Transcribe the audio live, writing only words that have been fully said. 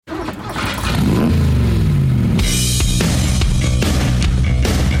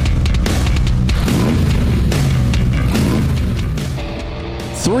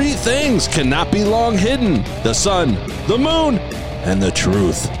things cannot be long hidden: the sun, the moon, and the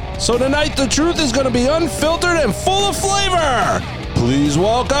truth. So tonight, the truth is going to be unfiltered and full of flavor. Please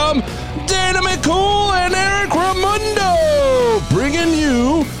welcome Dana McCool and Eric Ramundo, bringing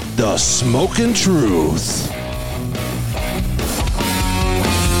you the smoking truth.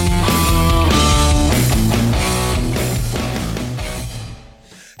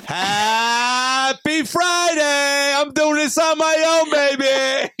 Happy Friday! I'm doing this on my own,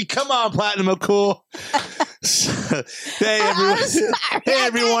 baby. Come on, Platinum McCool. Hey,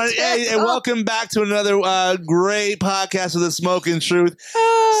 everyone. Hey, and welcome back to another great podcast of the Smoking Truth.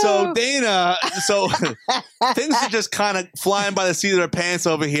 So, Dana, things are just kind of flying by the seat of their pants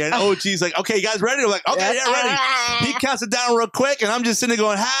over here. And OG's like, okay, you guys ready? We're like, okay, yeah, ready. He counts it down real quick, and I'm just sitting there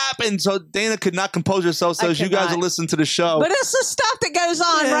going, happen. So, Dana could not compose herself, so as you guys are listening to the show. But it's the stuff that goes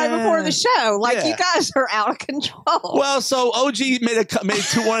on right before the show. Like, you guys are out of control. Well, so OG made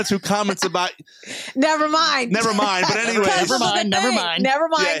one or two comments about... Never mind. But anyway, never mind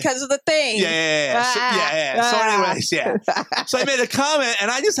because of the thing. Yeah. So anyways, So I made a comment,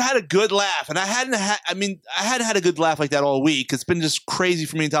 and I just had a good laugh, and I hadn't had a good laugh like that all week. It's been just crazy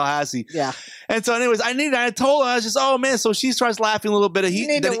for me in Tallahassee. Yeah. And so anyways, I told her, I was just, oh man. So she starts laughing a little bit. You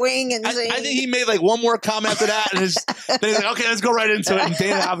need to wing and zing. I think he made like one more comment after that, and then he's like, okay, let's go right into it. And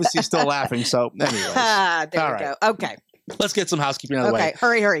Dana obviously is still laughing. So anyways, there we go. Okay. Let's get some housekeeping out of the way. Okay,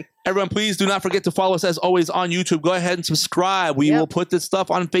 hurry. Everyone, please do not forget to follow us as always on YouTube. Go ahead and subscribe. We will put this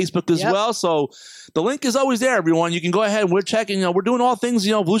stuff on Facebook as well. So the link is always there, everyone. You can go ahead and we're checking. We're doing all things,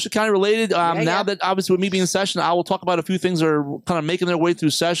 Volusia County related. Now that obviously with me being in session, I will talk about a few things that are kind of making their way through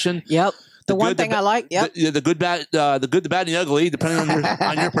session. Yep. The one thing I like, the good, bad, the bad, and the ugly, depending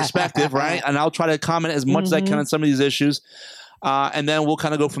on your perspective, right? And I'll try to comment as much as I can on some of these issues. And then we'll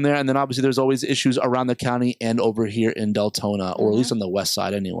kind of go from there. And then obviously there's always issues around the county and over here in Deltona, or at least on the west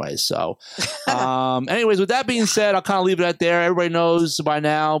side anyway. So anyways, with that being said, I'll kind of leave it at there. Everybody knows by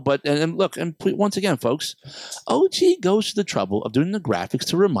now. But and look, and once again, folks, OG goes to the trouble of doing the graphics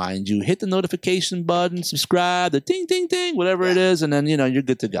to remind you, hit the notification button, subscribe, the ding, ding, ding, whatever it is. And then, you're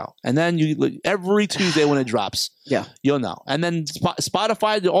good to go. And then every Tuesday when it drops, you'll know. And then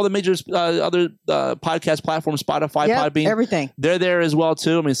Spotify, all the major other podcast platforms, Spotify, Podbean, everything. They're there as well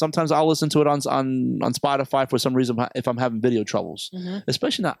too. I mean, sometimes I'll listen to it on Spotify for some reason if I'm having video troubles,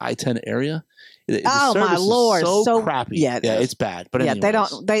 especially in that I-10 area. Oh my Lord, so crappy. Yeah, it's bad. But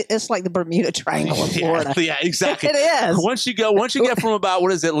anyways. It's like the Bermuda Triangle in Florida. Yeah, exactly. It is. Once you get from about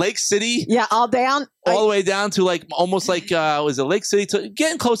Lake City? Yeah, all the way down to almost was it Lake City to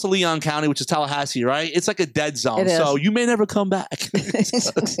getting close to Leon County, which is Tallahassee, right? It's like a dead zone. So you may never come back.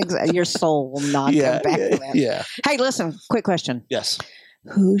 Your soul will not come back. Yeah. Hey, listen, quick question. Yes.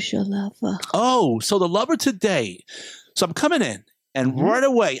 Who's your lover? Oh, so the lover today. So I'm coming in. And right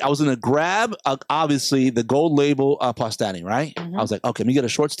away, I was going to grab, obviously, the gold label Pastani, right? I was like, okay, let me get a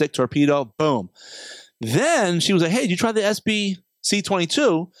short stick torpedo. Boom. Then she was like, hey, did you try the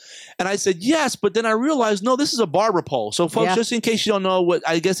SBC22? And I said, yes, but then I realized, no, this is a barber pole. So, folks, just in case you don't know what,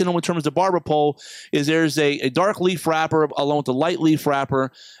 I guess they know in terms of the barber pole, is there's a dark leaf wrapper along with the light leaf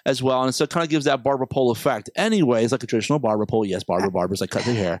wrapper as well. And so it kind of gives that barber pole effect. Anyways, like a traditional barber pole. Yes, barbers, like cut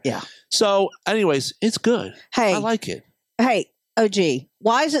their hair. Yeah. So, anyways, it's good. Hey. I like it. Hey. OG,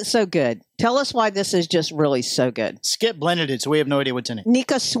 why is it so good? Tell us why this is just really so good. Skip blended it, so we have no idea what's in it.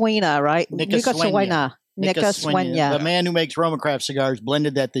 Nika Swina, right? Nika Swina. The man who makes Roma Craft cigars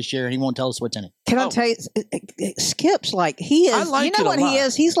blended that this year, and he won't tell us what's in it. Can I tell you, Skip's like, he is, you know what he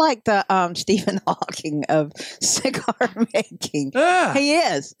is? He's like the Stephen Hawking of cigar making. Yeah. He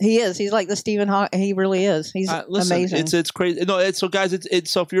is. He's like the Stephen Hawking. He really is. He's amazing. It's crazy. No, so guys,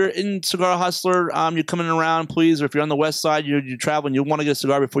 so if you're in Cigar Hustler, you're coming around, please, or if you're on the west side, you're traveling, you want to get a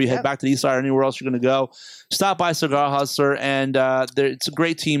cigar before you head back to the east side or anywhere else you're going to go, stop by Cigar Hustler, and it's a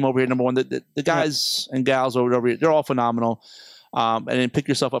great team over here. Number one, the guys and gals over here, they're all phenomenal. And then pick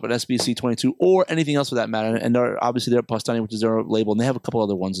yourself up at SBC22 or anything else for that matter. And they're obviously they're Pastani, which is their label, and they have a couple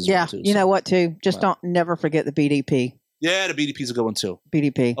other ones as well too. You know what too? Just never forget the BDP. Yeah, the BDP's a good one too.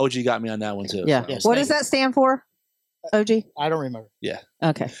 BDP. OG got me on that one too. Yeah. So. Yes, what does that stand for? OG? I don't remember. Yeah.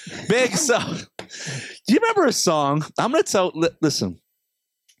 Okay. Big song. Do you remember a song? I'm going to tell. Listen.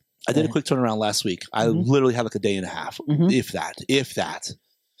 I did a quick turnaround last week. I literally had like a day and a half, if that.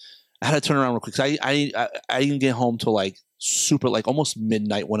 I had to turn around real quick. I didn't get home till super almost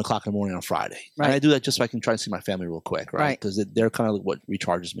midnight, 1 o'clock in the morning on Friday. Right. And I do that just so I can try and see my family real quick, right? Because they're kind of what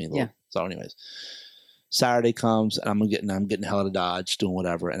recharges me a little. Yeah. So anyways, Saturday comes and I'm getting the hell out of Dodge, doing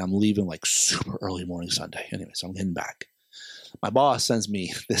whatever, and I'm leaving super early morning Sunday. Anyway, so I'm getting back. My boss sends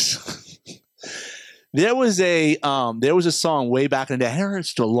me this There was a song way back in the day. I heard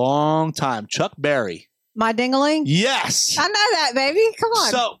it a long time. Chuck Berry. My Ding-a-ling? Yes. I know that, baby. Come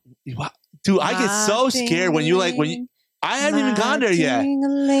on. So, dude, I get so scared when you I haven't even gone there yet.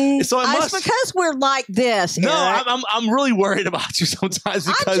 So it's because we're like this. No, Eric. I'm really worried about you sometimes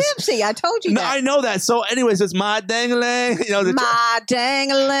because I'm gypsy. I told you that. I know that. So, anyways, it's my dang-a-ling. My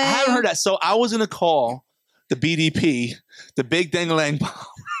dang-a-ling. I haven't heard that. So I was gonna call the BDP, the big dang-a-ling.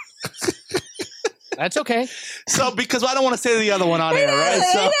 That's okay. So, because I don't want to say the other one on air, right?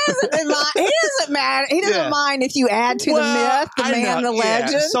 So, he doesn't matter. He doesn't mind if you add to the myth, the man, the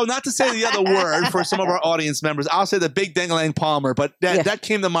legend. Yeah. So, not to say the other word for some of our audience members, I'll say the big dang-a-lang Palmer, but that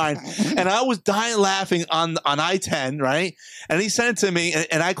came to mind. And I was dying laughing on I-10, right? And he sent it to me,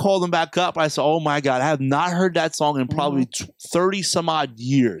 and I called him back up. I said, oh my God, I have not heard that song in probably 30 some odd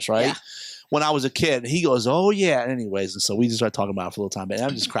years, right? Yeah. When I was a kid. He goes, oh, yeah. Anyways, and so we just started talking about it for a little time, but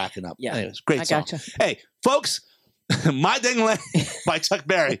I'm just cracking up. Yeah. Anyways, great song. Gotcha. Hey, folks, My Ding-a-Ling by Chuck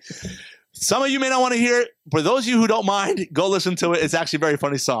Berry. Some of you may not want to hear it. For those of you who don't mind, go listen to it. It's actually a very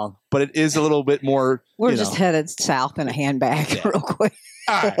funny song, but it is a little bit more. We're just headed south in a handbag real quick.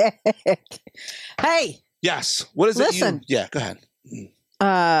 All right. Hey. Yes. What is it? Listen. Yeah, go ahead.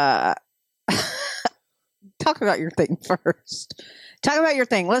 Talk about your thing first. Talk about your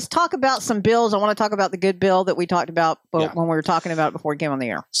thing. Let's talk about some bills. I want to talk about the good bill that we talked about when we were talking about it before we came on the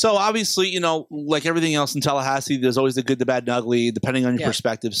air. So obviously, like everything else in Tallahassee, there's always the good, the bad, and ugly, depending on your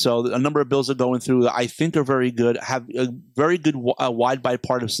perspective. So a number of bills are going through that I think are very good, have a very good wide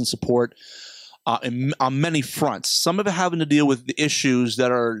bipartisan support on many fronts. Some of it having to deal with the issues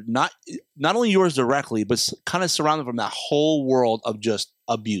that are not only yours directly, but kind of surrounded from that whole world of just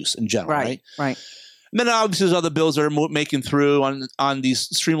abuse in general, right? Right. And then obviously there's other bills that are making through on these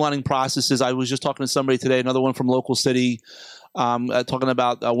streamlining processes. I was just talking to somebody today, another one from local city, talking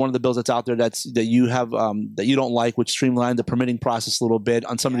about one of the bills that's out there that you have that you don't like, which streamlined the permitting process a little bit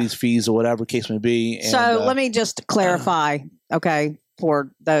on some of these fees or whatever case may be. And, so let me just clarify, okay,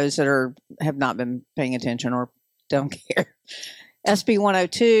 for those that have not been paying attention or don't care. SB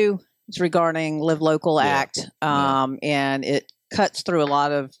 102 is regarding Live Local Act, and it cuts through a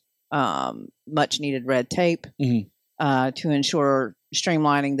lot of much needed red tape to ensure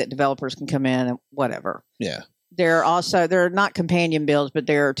streamlining that developers can come in and whatever. Yeah. There are not companion bills, but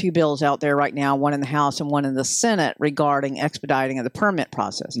there are two bills out there right now, one in the House and one in the Senate regarding expediting of the permit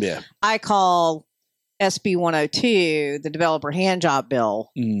process. Yeah. I call SB 102 the developer handjob bill.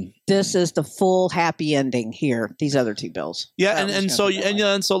 This is the full happy ending here. These other two bills. Yeah, and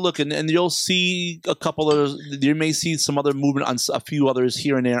so look, and you'll see a couple of those. You may see some other movement on a few others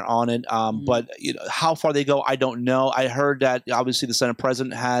here and there on it. But how far they go, I don't know. I heard that obviously the Senate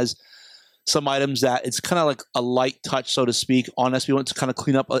president has some items that it's kind of like a light touch, so to speak, on SB 1 to kind of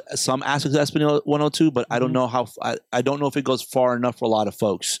clean up some aspects of SB 102. But I don't know how. I don't know if it goes far enough for a lot of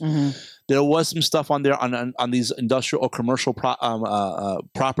folks. There was some stuff on there on these industrial or commercial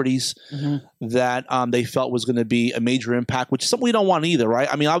properties that they felt was going to be a major impact, which is something we don't want either,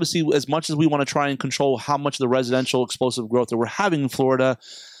 right? I mean, obviously, as much as we want to try and control how much of the residential explosive growth that we're having in Florida,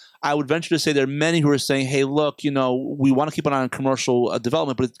 I would venture to say there are many who are saying, hey, look, we want to keep an eye on commercial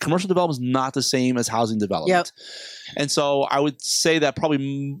development, but commercial development is not the same as housing development. Yep. And so I would say that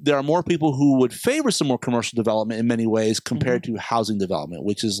probably there are more people who would favor some more commercial development in many ways compared to housing development,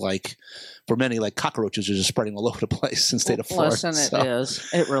 which is like, for many, like cockroaches are just spreading all over the place in the state of Florida. Listen, it is.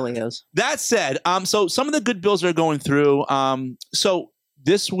 It really is. That said, so some of the good bills are going through. So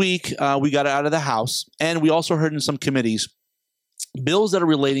this week we got it out of the House, and we also heard in some committees bills that are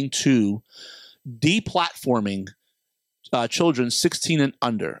relating to deplatforming children 16 and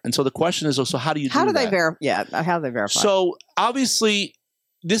under. And so the question is, so how do you do that? How do they verify? So obviously,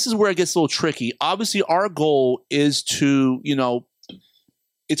 this is where it gets a little tricky. Obviously, our goal is to,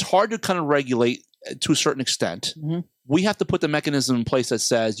 it's hard to kind of regulate to a certain extent. We have to put the mechanism in place that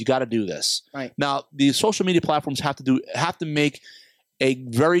says you got to do this. Right. Now, the social media platforms have to make a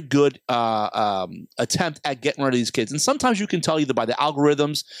very good attempt at getting rid of these kids. And sometimes you can tell either by the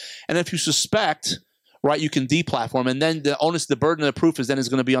algorithms, and if you suspect, right, you can deplatform. And then the burden of the proof is going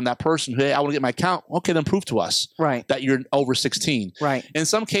to be on that person. Hey, I want to get my account. Okay, then prove to us that you're over 16. Right. In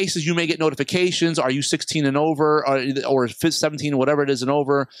some cases, you may get notifications. Are you 16 and over or 17, whatever it is and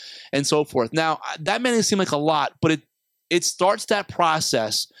over, and so forth. Now, that may seem like a lot, but it starts that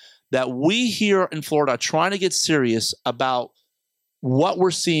process that we here in Florida are trying to get serious about what we're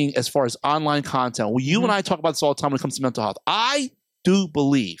seeing as far as online content. Well, you and I talk about this all the time when it comes to mental health. I do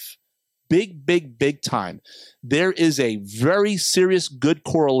believe big time. There is a very serious good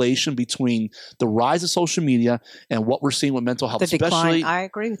correlation between the rise of social media and what we're seeing with mental health, the decline. especially I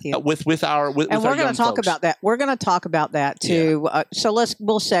agree with you. With our and we're going to talk about that. We're going to talk about that too. Yeah. So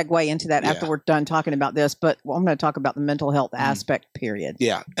we'll segue into that after we're done talking about this. But I'm going to talk about the mental health aspect. Period.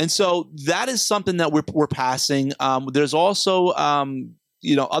 Yeah, and so that is something that we're passing. There's also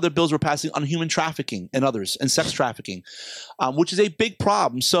other bills we're passing on human trafficking and others, and sex trafficking, which is a big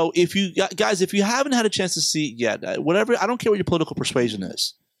problem. So if you guys, if you haven't had a chance to see it yet, whatever, I don't care what your political persuasion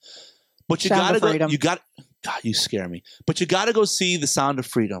is, but you got to go. God, you scare me. But you got to go see The Sound of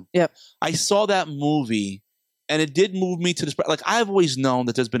Freedom. Yep. I saw that movie, and it did move me to this. Like, I've always known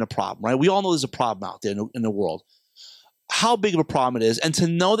that there's been a problem, right? We all know there's a problem out there in the world. How big of a problem it is, and to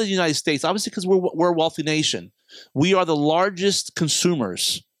know that the United States, obviously, because we're a wealthy nation, we are the largest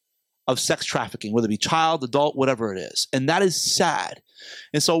consumers of sex trafficking, whether it be child, adult, whatever it is, and that is sad.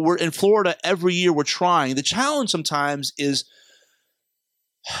 And so we're in Florida every year. We're trying. The challenge sometimes is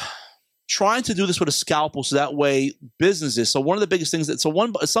trying to do this with a scalpel, so that way businesses. So one of the biggest things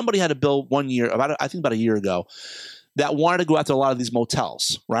somebody had a bill 1 year, about a year ago, that wanted to go after a lot of these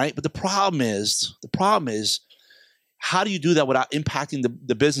motels, right? But the problem is. How do you do that without impacting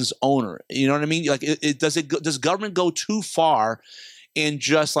the business owner? You know what I mean? Like, does government go too far in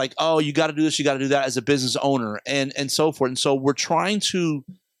just like, oh, you got to do this, you got to do that as a business owner, and so forth. And so we're trying to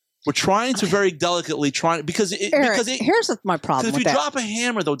very delicately because here's my problem. If you drop a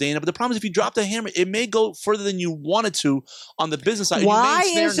hammer, though, Dana, but the problem is if you drop the hammer, it may go further than you wanted to on the business side. Why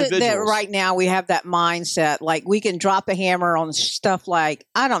is it that right now we have that mindset? Like, we can drop a hammer on stuff like,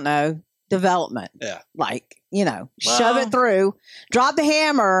 I don't know, development. Yeah. Like, shove it through, drop the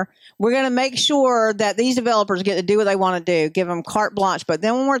hammer. We're going to make sure that these developers get to do what they want to do, give them carte blanche. But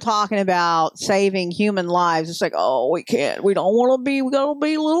then when we're talking about saving human lives, it's like, oh, we can't. We don't want to be. We got to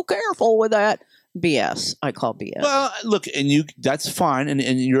be a little careful with that. BS. I call BS. Well, look, that's fine, and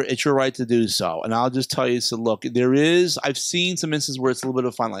it's your right to do so. And I'll just tell you, so look, I've seen some instances where it's a little bit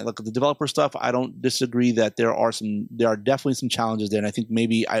of a fine line. Look, the developer stuff, I don't disagree that there are definitely some challenges there, and I think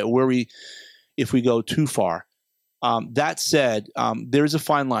maybe if we go too far. That said, there is a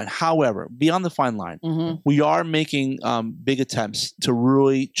fine line. However, beyond the fine line, we are making big attempts to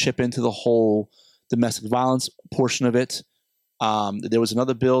really chip into the whole domestic violence portion of it. There was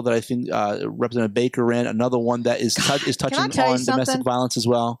another bill that I think Representative Baker ran, another one that is touching on domestic violence as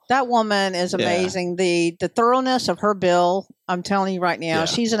well. That woman is amazing. Yeah. The thoroughness of her bill, I'm telling you right now,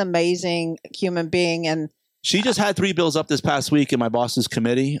 she's an amazing human being, and she just had 3 bills up this past week in my boss's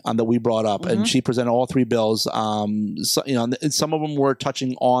committee that we brought up, and she presented all 3 bills. Some of them were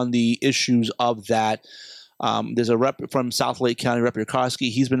touching on the issues of that. There's a rep from South Lake County, Rep.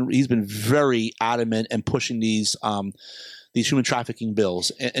 Yurkowski. He's been very adamant and pushing these human trafficking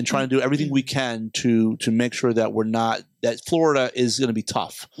bills and trying to do everything we can to make sure that that Florida is going to be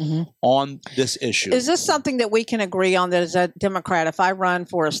tough on this issue. Is this something that we can agree on, that as a Democrat, if I run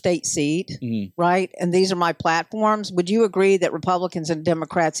for a state seat, right, and these are my platforms, would you agree that Republicans and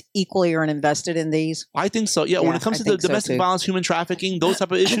Democrats equally are invested in these? I think so. Yeah, when it comes to the domestic violence, human trafficking, those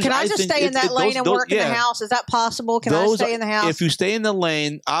type of issues. Can I just stay in that lane and work in the House? Is that possible? Can I stay in the House? If you stay in the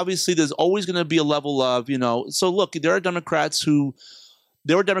lane, obviously there's always going to be a level of, so look, there are Democrats who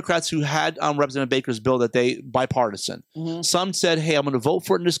had Representative Baker's bill that they bipartisan. Some said, hey, I'm going to vote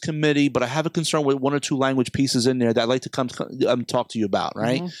for it in this committee, but I have a concern with 1 or 2 language pieces in there that I'd like to come talk to you about,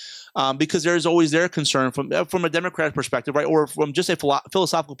 right? Because there's always their concern from a Democratic perspective, right? Or from just a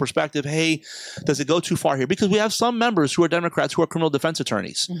philosophical perspective, hey, does it go too far here? Because we have some members who are Democrats who are criminal defense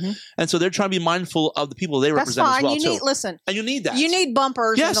attorneys. And so they're trying to be mindful of the people they represent as well, too. Listen. And you need that. You need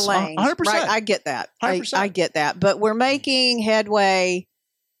bumpers in the lanes. 100%. Right, I get that. 100%. I get that. But we're making headway.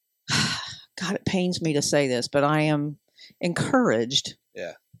 God, it pains me to say this, but I am encouraged.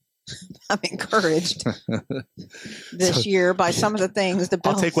 Yeah. I'm encouraged this year by some of the things.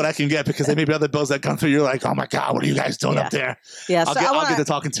 I'll take what I can get, because there may be other bills that come through. You're like, oh my God, what are you guys doing up there? Yeah, I'll get to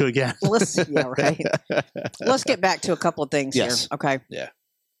talking to again. Right. Let's get back to a couple of things here. Okay. Yeah.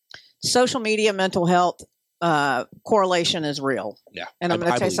 Social media, mental health correlation is real. Yeah. And I'm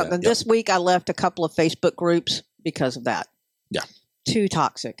going to tell you something. This week I left a couple of Facebook groups because of that. Yeah. Too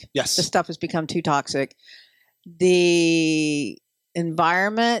toxic. Yes. This stuff has become too toxic. The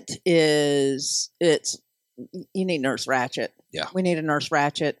environment you need Nurse Ratched. Yeah. We need a Nurse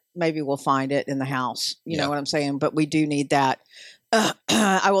Ratched. Maybe we'll find it in the house. You know what I'm saying? But we do need that.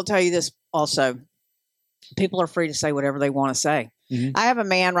 I will tell you this also. People are free to say whatever they want to say. I have a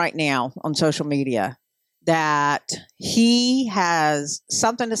man right now on social media. that he has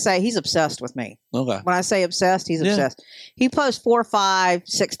something to say. He's obsessed with me. Okay. When I say obsessed, he's obsessed. He posts 4, 5,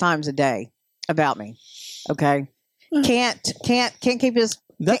 6 times a day about me. Okay. Can't keep his.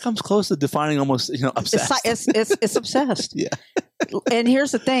 That comes close to defining almost, obsessed. It's obsessed. Yeah. And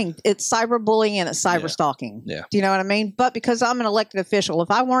here's the thing. It's cyberbullying and it's cyber stalking. Yeah. Do you know what I mean? But because I'm an elected official,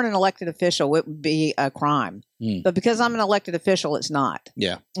 if I weren't an elected official, it would be a crime. But because I'm an elected official, it's not.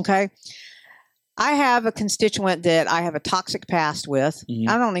 Yeah. Okay. I have a constituent that I have a toxic past with.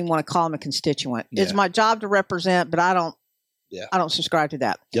 I don't even want to call him a constituent. Yeah. It's my job to represent, but I don't subscribe to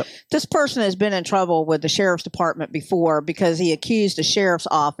that. Yep. This person has been in trouble with the sheriff's department before because he accused the sheriff's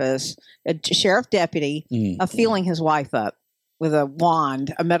office, a sheriff deputy, of feeling his wife up with a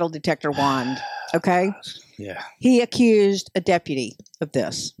wand, a metal detector wand. Okay. Yeah. He accused a deputy of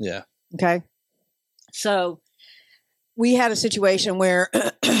this. Yeah. Okay. So we had a situation where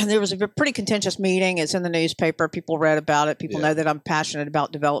there was a pretty contentious meeting. It's in the newspaper. People read about it. People know that I'm passionate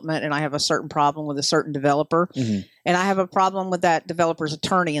about development, and I have a certain problem with a certain developer. And I have a problem with that developer's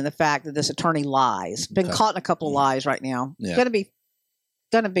attorney and the fact that this attorney lies. Been caught in a couple of lies right now. Yeah.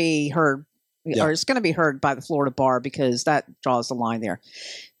 Going to be heard, or it's going to be heard by the Florida bar because that draws the line there.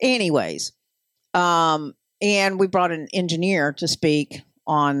 Anyways, and we brought an engineer to speak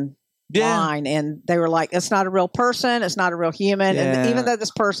on line, and they were like, it's not a real person, it's not a real human. And even though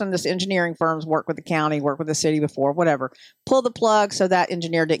this engineering firms worked with the county, worked with the city before, whatever, pull the plug so that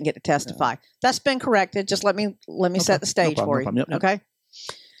engineer didn't get to testify. That's been corrected. Just let me set the stage for you. Okay.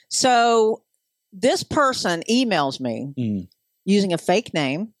 So this person emails me using a fake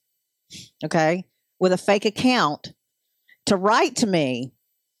name, okay, with a fake account to write to me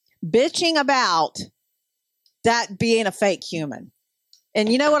bitching about that being a fake human. And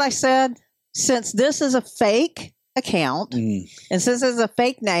you know what I said? Since this is a fake account and since it's a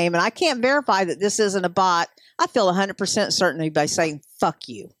fake name and I can't verify that this isn't a bot, I feel 100% certainty by saying, fuck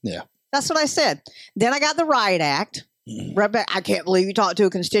you. Yeah. That's what I said. Then I got the Riot Act. I can't believe you talked to a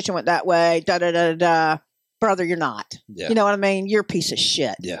constituent that way. Brother, you're not. Yeah. You know what I mean? You're a piece of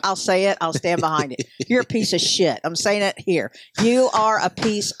shit. Yeah. I'll say it. I'll stand behind it. You're a piece of shit. I'm saying it here. You are a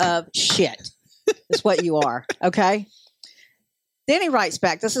piece of shit. That's what you are. Okay? Then he writes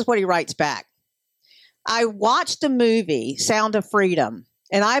back. This is what he writes back. I watched the movie Sound of Freedom,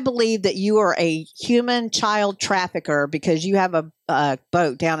 and I believe that you are a human child trafficker because you have a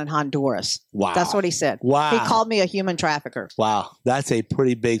boat down in Honduras. Wow. That's what he said. Wow. He called me a human trafficker. Wow. That's a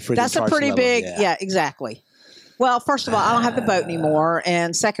pretty big freaking That's a pretty big, yeah, exactly. Well, first of all, I don't have the boat anymore.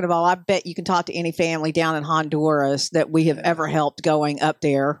 And second of all, I bet you can talk to any family down in Honduras that we have ever helped going up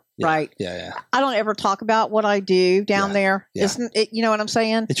there. Right. Yeah. I don't ever talk about what I do down there. Yeah. Isn't it? You know what I'm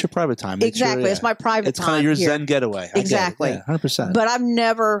saying? It's your private time. Exactly. It's my private time. It's kind of your Zen getaway. Exactly. 100%.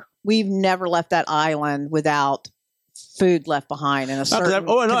 But we've never left that island without food left behind in a certain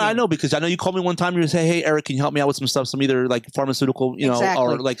I know, because I know you called me one time. You say, "Hey, Eric, can you help me out with some either like pharmaceutical,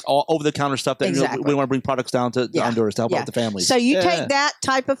 or like all over the counter stuff that we want to bring products down to Honduras to help out the families." So you take that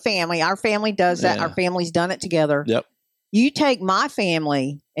type of family. Our family does that. Our family's done it together. Yep. You take my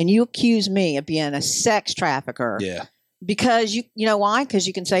family and you accuse me of being a sex trafficker. Yeah. Because you know why? Because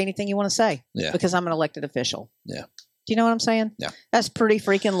you can say anything you want to say. Yeah. Because I'm an elected official. Yeah. Do you know what I'm saying? Yeah. That's pretty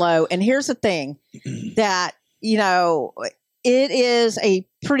freaking low. And here's the thing that, it is a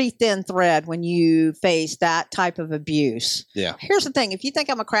pretty thin thread when you face that type of abuse. Yeah. Here's the thing. If you think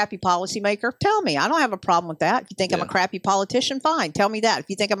I'm a crappy policymaker, tell me. I don't have a problem with that. If you think I'm a crappy politician, fine. Tell me that. If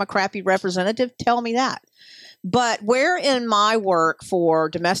you think I'm a crappy representative, tell me that. But where in my work for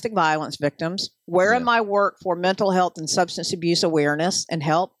domestic violence victims, where in my work for mental health and substance abuse awareness and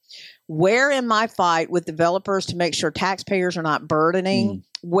help, where in my fight with developers to make sure taxpayers are not burdening,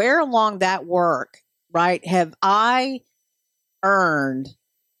 where along that work, right, have I earned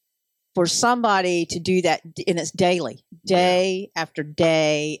for somebody to do that? And it's daily, day after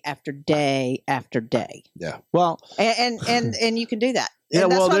day after day after day. Yeah. Well, and you can do that. Yeah,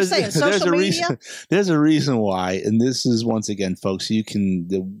 and that's what I'm saying. Social media. Reason, there's a reason why, and this is once again, folks. You can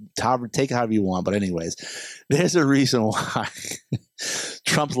take it however you want, but anyways, there's a reason why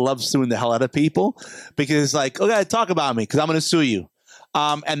Trump loves suing the hell out of people, because it's like, okay, talk about me because I'm going to sue you.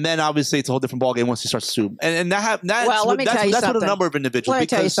 And then obviously it's a whole different ballgame once he starts to sue. And that's what a number of individuals. Let me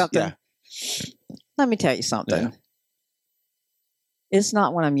tell you something. Let me tell you something. Yeah. It's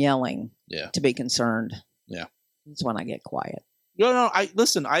not when I'm yelling to be concerned. Yeah. It's when I get quiet. No, I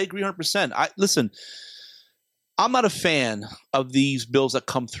agree 100%. I'm not a fan of these bills that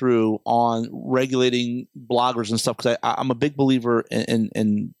come through on regulating bloggers and stuff because I'm a big believer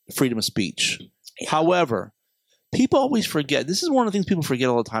in freedom of speech. Yeah. However, people always forget. This is one of the things people forget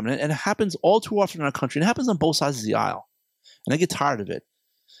all the time, and it happens all too often in our country. And it happens on both sides of the aisle, and I get tired of it.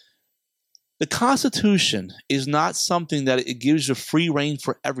 The Constitution is not something that it gives you free reign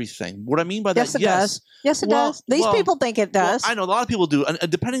for everything. What I mean by that, yes, it does. Yes, it does. These people think it does. I know a lot of people do, and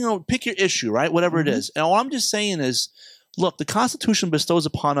depending on pick your issue, right? Whatever it is. And all I'm just saying is, look, the Constitution bestows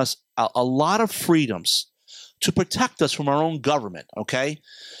upon us a lot of freedoms to protect us from our own government. Okay.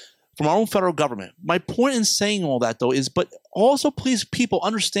 From our own federal government. My point in saying all that, though, is, but also please people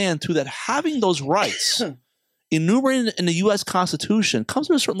understand, too, that having those rights enumerated in the U.S. Constitution comes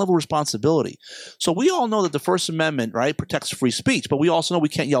with a certain level of responsibility. So we all know that the First Amendment, right, protects free speech, but we also know we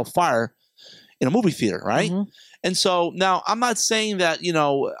can't yell fire in a movie theater, right? And so now I'm not saying that,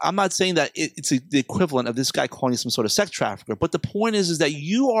 it's the equivalent of this guy calling you some sort of sex trafficker, but the point is that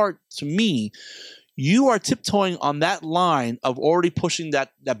you are, to me, you are tiptoeing on that line of already pushing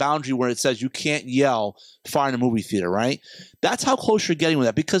that boundary where it says you can't yell fire in a movie theater, right? That's how close you're getting with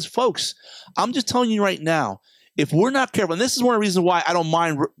that. Because, folks, I'm just telling you right now, if we're not careful, and this is one of the reasons why I don't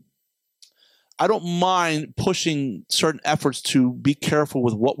mind pushing certain efforts to be careful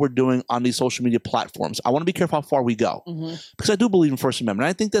with what we're doing on these social media platforms. I want to be careful how far we go because I do believe in First Amendment.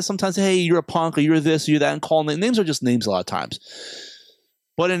 I think that sometimes, hey, you're a punk or you're this or you're that, and calling names are just names a lot of times.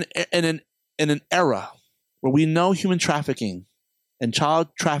 But in an era where we know human trafficking and child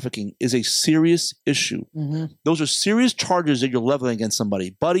trafficking is a serious issue, those are serious charges that you're leveling against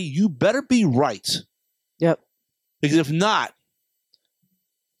somebody. Buddy, you better be right. Yep. Because if not,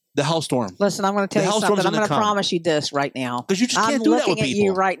 the hellstorm. Listen, I'm going to tell you something. I'm going to promise you this right now. Because you just can't do that with people. I'm looking at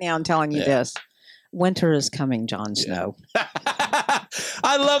you right now and telling you this. Winter is coming, Jon Snow.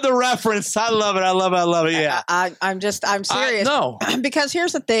 I love the reference. I love it. Yeah. I'm serious. No. Because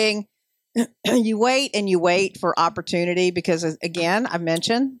here's the thing. You wait and you wait for opportunity because, again, I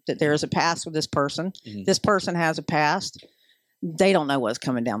mentioned that there is a past with this person. This person has a past. They don't know what's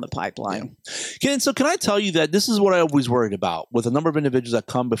coming down the pipeline. Yeah. And so can I tell you that this is what I always worried about with a number of individuals that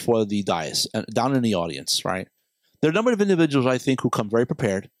come before the dais and down in the audience, right? There are a number of individuals, I think, who come very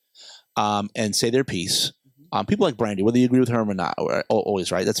prepared and say their piece. People like Brandy, whether you agree with her or not,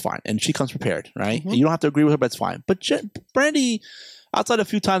 always, right? That's fine. And she comes prepared, right? And you don't have to agree with her, but it's fine. But Brandy, outside a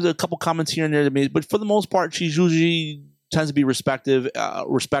few times, a couple comments here and there to me, but for the most part, she's usually tends to be respectful,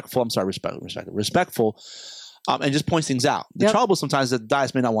 and just points things out. The trouble sometimes is that the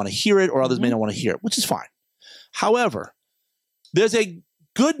dais may not want to hear it or others may not want to hear it, which is fine. However, there's a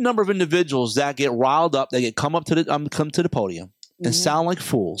good number of individuals that get riled up, they come to the podium and sound like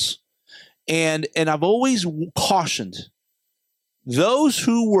fools. And I've always cautioned those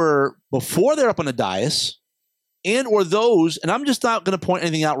who were before they're up on the dais and or those, and I'm just not going to point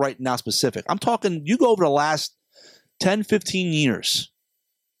anything out right now specific. I'm talking, you go over the last 10, 15 years.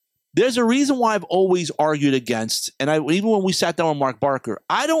 There's a reason why I've always argued against, and even when we sat down with Mark Barker,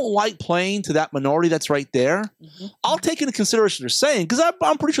 I don't like playing to that minority that's right there. I'll take into consideration what they're saying, because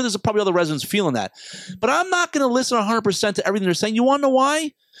I'm pretty sure there's probably other residents feeling that. But I'm not going to listen 100% to everything they're saying. You want to know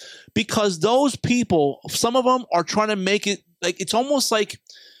why? Because those people, some of them are trying to make it, like it's almost like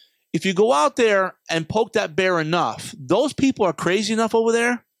if you go out there and poke that bear enough, those people are crazy enough over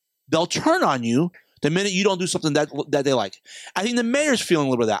there, they'll turn on you the minute you don't do something that they like. I think the mayor's feeling a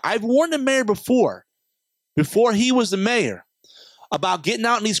little bit of that. I've warned the mayor before he was the mayor, about getting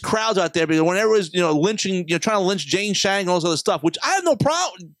out in these crowds out there, because whenever it was, lynching, trying to lynch Jane Shang and all this other stuff, which I have no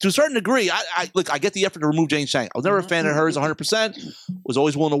problem to a certain degree. I get the effort to remove Jane Shang. I was never a fan of hers 100%. Was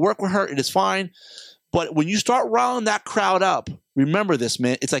always willing to work with her. It is fine. But when you start riling that crowd up, remember this,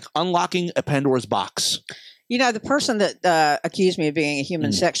 man. It's like unlocking a Pandora's box. The person that accused me of being a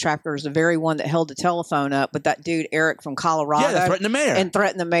human sex trafficker is the very one that held the telephone up with that dude, Eric from Colorado. Yeah, that threatened the mayor. And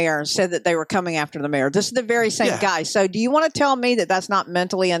threatened the mayor and said that they were coming after the mayor. This is the very same guy. So do you want to tell me that that's not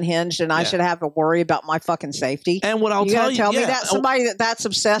mentally unhinged and I should have to worry about my fucking safety? And what I'll tell you. Tell me that somebody that's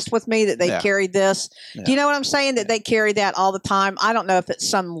obsessed with me, that they carried this. Yeah. Do you know what I'm saying? That they carry that all the time. I don't know if it's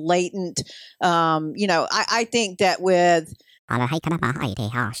some latent, I think that with...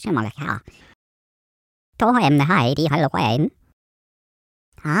 Tå em det här de har en.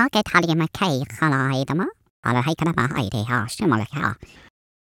 Ha cái thằng em cái khai đó mà. Alla hay kan bara det här som alla kan.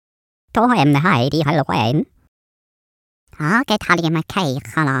 Tå em det här de har en. Ha cái thằng em cái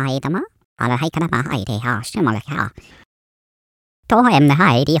khai đó mà. Alla hay kan bara det här som alla kan. Tå em det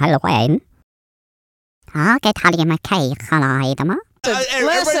här de har en. Ha cái thằng em cái khai đó mà.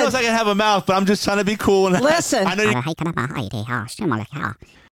 Everybody knows I can have a mouth, but I'm just trying to be cool. And listen. I know you.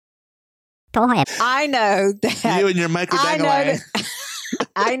 I know that you and your micro dangling.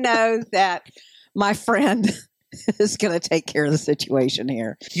 I know that my friend is going to take care of the situation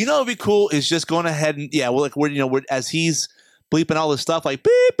here. You know, it'd be cool is just going ahead and we're as he's bleeping all this stuff like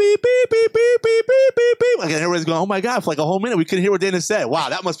beep beep beep beep beep beep beep beep beep. Like, and everybody's going, oh my god, for like a whole minute we couldn't hear what Dana said. Wow,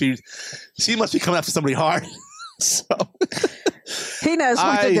 she must be coming after somebody hard. So he knows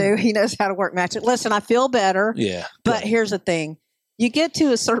what to do. He knows how to work magic. Listen, I feel better. Yeah. But here's the thing. You get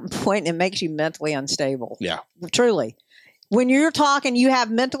to a certain point and it makes you mentally unstable. Yeah. Truly. When you're talking, you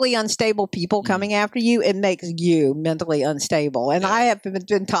have mentally unstable people coming after you. It makes you mentally unstable. And I have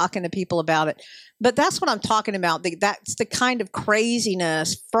been talking to people about it. But that's what I'm talking about. That's the kind of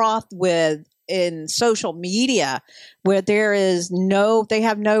craziness frothed with in social media where they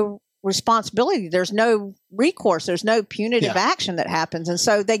have no responsibility. There's no recourse. There's no punitive action that happens. And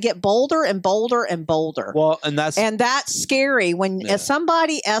so they get bolder and bolder and bolder. Well, and that's scary when if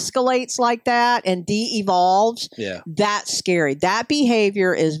somebody escalates like that and de-evolves, that's scary. That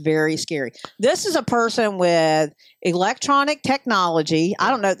behavior is very scary. This is a person with electronic technology.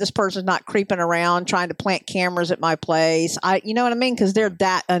 I don't know if this person's not creeping around trying to plant cameras at my place. You know what I mean? Because they're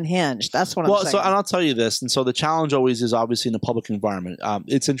that unhinged. That's what I'm saying. Well, so and I'll tell you this. And so the challenge always is obviously in the public environment.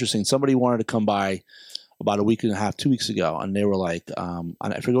 It's interesting. Somebody wanted to come by about a week and a half, 2 weeks ago, and they were like,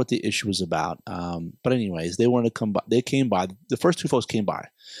 I forget what the issue was about. But anyways, they wanted to come by. They came by. The first two folks came by.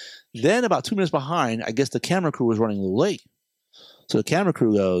 Then about 2 minutes behind, I guess the camera crew was running a little late. So the camera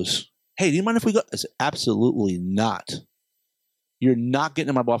crew goes, hey, do you mind if we go? I said, absolutely not. You're not getting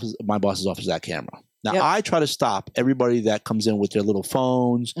in my boss's office that camera. Now, I try to stop everybody that comes in with their little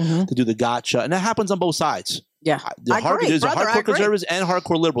phones to do the gotcha. And that happens on both sides. Yeah. There's hardcore conservatives and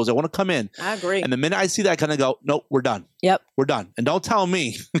hardcore liberals that want to come in. I agree. And the minute I see that, I kind of go, nope, we're done. Yep. We're done. And don't tell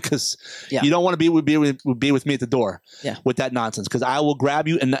me because you don't want to be with me at the door with that nonsense because I will grab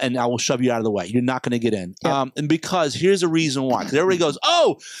you and I will shove you out of the way. You're not going to get in. Yep. And because here's the reason why. Because everybody goes,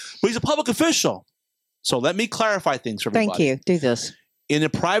 oh, but he's a public official. So let me clarify things for everybody. Thank you. Do this. In a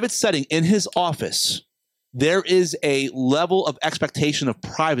private setting, in his office, there is a level of expectation of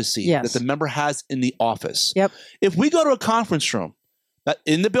privacy that the member has in the office. Yep. If we go to a conference room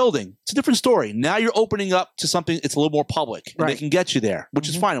in the building, it's a different story. Now you're opening up to something it's a little more public. And they can get you there, which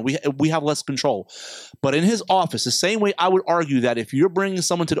is fine. We have less control. But in his office, the same way I would argue that if you're bringing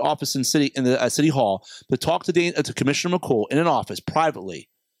someone to the office in the City Hall to talk to Commissioner McCool in an office privately,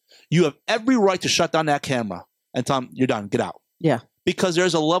 you have every right to shut down that camera and tell him, you're done, get out. Yeah. Because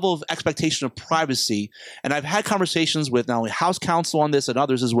there's a level of expectation of privacy. And I've had conversations with not only House counsel on this and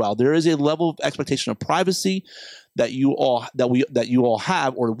others as well. There is a level of expectation of privacy that you all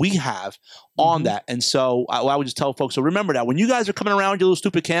have or we have on that. And so I would just tell folks, so remember that when you guys are coming around with your little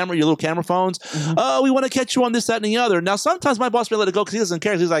stupid camera, your little camera phones, oh, we want to catch you on this, that, and the other. Now, sometimes my boss may let it go because he doesn't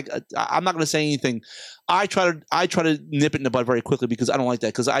care. He's like, I'm not going to say anything. I try to nip it in the bud very quickly because I don't like that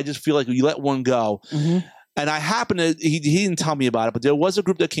because I just feel like you let one go. And I happen to, he didn't tell me about it, but there was a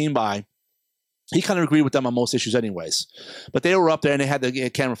group that came by. He kind of agreed with them on most issues anyways. But they were up there and they had the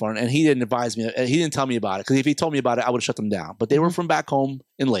camera phone and he didn't advise me. He didn't tell me about it because if he told me about it, I would have shut them down. But they were from back home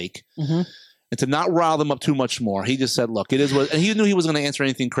in Lake. And to not rile them up too much more, he just said, look, it is what, and he knew he wasn't going to answer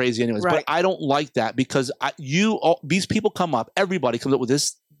anything crazy anyways. Right. But I don't like that because these people come up, everybody comes up with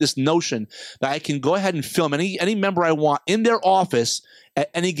this notion that I can go ahead and film any member I want in their office at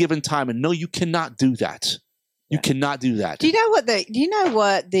any given time. And no, you cannot do that. You cannot do that. Do you know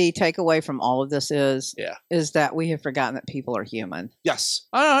what the takeaway from all of this is? Yeah. Is that we have forgotten that people are human. Yes.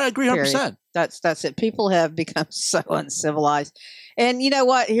 I agree 100%. That's it. People have become so uncivilized. And you know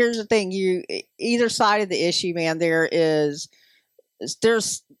what? Here's the thing. Either side of the issue, man, there's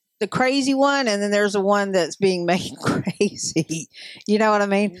the crazy one, and then there's the one that's being made crazy. You know what I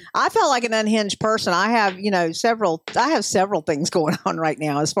mean? I felt like an unhinged person. I have several things going on right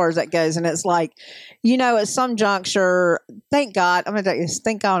now as far as that goes. And it's like, at some juncture, thank God,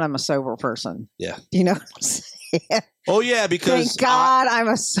 thank God I'm a sober person. Yeah. You know what I'm saying? Oh, yeah, because thank God I'm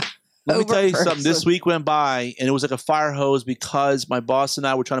a sober let me tell you person. something. This week went by, and it was like a fire hose because my boss and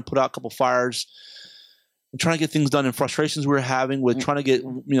I were trying to put out a couple fires and trying to get things done and frustrations we were having with trying to get,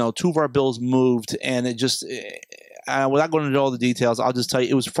 two of our bills moved. And it just, without going into all the details, I'll just tell you,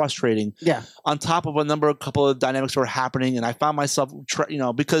 it was frustrating. Yeah. On top of a couple of dynamics that were happening. And I found myself,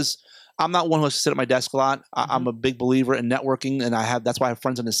 because I'm not one who has to sit at my desk a lot. I'm a big believer in networking. And that's why I have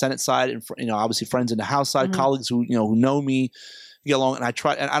friends on the Senate side and, obviously friends in the House side, colleagues who know me. Get along, and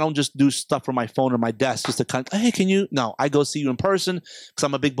I don't just do stuff from my phone or my desk just to hey, can you? No, I go see you in person because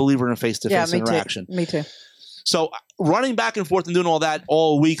I'm a big believer in face-to-face interaction. Me too. So running back and forth and doing all that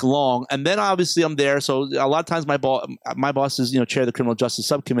all week long, and then obviously I'm there. So a lot of times my boss is chair of the criminal justice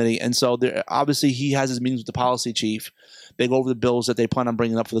subcommittee, and so obviously he has his meetings with the policy chief. They go over the bills that they plan on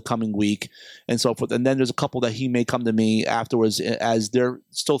bringing up for the coming week and so forth. And then there's a couple that he may come to me afterwards as they're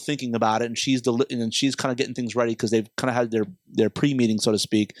still thinking about it, and she's kind of getting things ready because they've kind of had their pre-meeting, so to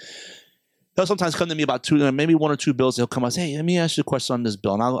speak. He'll sometimes come to me about maybe one or two bills. He'll come and say, hey, let me ask you a question on this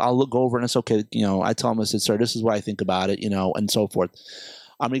bill. And I'll look over and it's okay. I tell him, I said, sir, this is what I think about it, and so forth.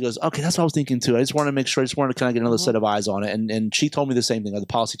 He goes, okay, that's what I was thinking too. I just wanted to make sure, I just wanted to kind of get another set of eyes on it. And she told me the same thing. The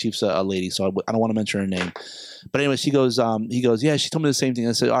policy chief's a lady, so I don't want to mention her name. But anyway, he goes, yeah, she told me the same thing.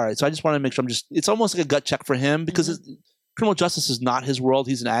 I said, all right. So I just want to make sure it's almost like a gut check for him because criminal justice is not his world.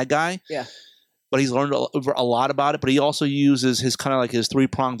 He's an ag guy. Yeah. But he's learned a lot about it. But he also uses his kind of like his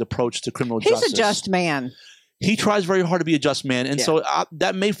three-pronged approach to criminal justice. He's a just man. He tries very hard to be a just man. And so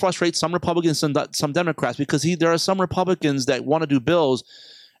that may frustrate some Republicans and some Democrats because there are some Republicans that want to do bills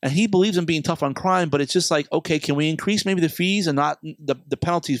and he believes in being tough on crime. But it's just like, okay, can we increase maybe the fees and not the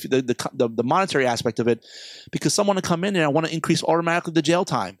penalties, the monetary aspect of it? Because someone to come in there and want to increase automatically the jail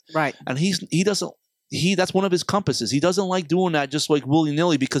time. Right. And he doesn't. That's one of his compasses. He doesn't like doing that just like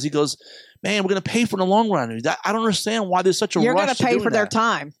willy-nilly because he goes, man, we're going to pay for the long run. I don't understand why there's such a rush. You're going to pay for their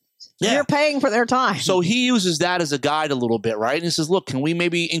time. Yeah. You're paying for their time. So he uses that as a guide a little bit, right? And he says, look, can we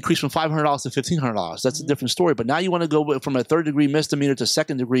maybe increase from $500 to $1,500? That's a different story. But now you want to go from a third-degree misdemeanor to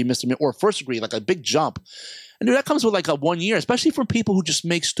second-degree misdemeanor or first-degree, like a big jump. And dude, that comes with like a 1 year, especially for people who just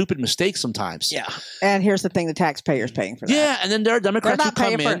make stupid mistakes sometimes. Yeah. And here's the thing, the taxpayer's paying for that. Yeah, and then there are Democrats who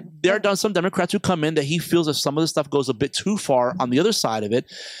come in. There are some Democrats who come in that he feels that some of the stuff goes a bit too far on the other side of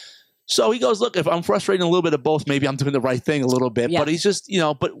it. So he goes, look, if I'm frustrating a little bit of both, maybe I'm doing the right thing a little bit. Yeah. But he's just,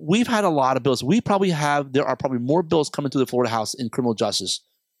 but we've had a lot of bills. There are probably more bills coming to the Florida House in criminal justice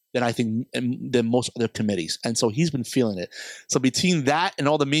than I think than most other committees. And so he's been feeling it. So between that and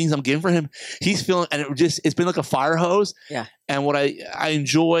all the meetings I'm giving for him, he's feeling, and it's been like a fire hose. Yeah. And what I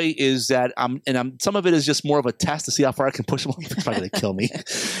enjoy is that some of it is just more of a test to see how far I can push him. He's probably going to kill me.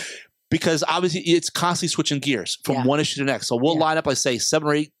 Because obviously it's constantly switching gears from one issue to the next. So we'll line up, like say 7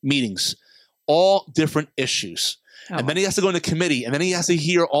 or 8 meetings, all different issues. Oh. And then he has to go into committee, and then he has to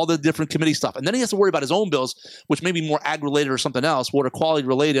hear all the different committee stuff. And then he has to worry about his own bills, which may be more ag-related or something else, water quality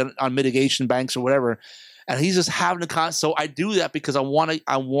related on mitigation banks or whatever. And he's just having to so I do that because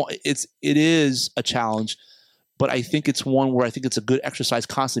it is a challenge, but I think it's one where I think it's a good exercise,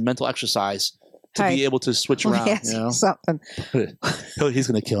 constantly mental exercise to be able to switch around. Something. He's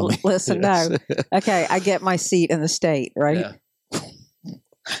going to kill me. Listen, no. Okay, I get my seat in the state, right? Yeah.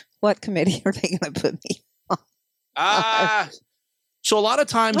 What committee are they going to put me? So a lot of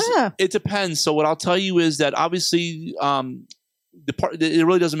times it depends. So what I'll tell you is that obviously it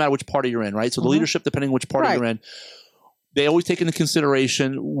really doesn't matter which party you're in, right? So the leadership, depending on which party you're in, they always take into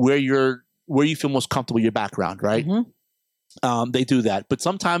consideration where you feel most comfortable, your background, right? Mm-hmm. They do that, but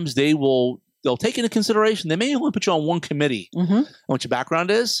sometimes they'll take into consideration. They may only put you on one committee on what your background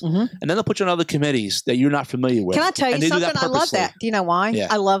is, and then they'll put you on other committees that you're not familiar with. Can I tell you something? I love that. Do you know why? Yeah.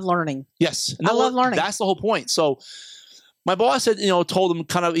 I love learning. Yes. I love learning. That's the whole point. So my boss said, told him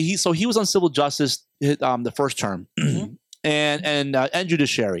kind of, he was on civil justice the first term and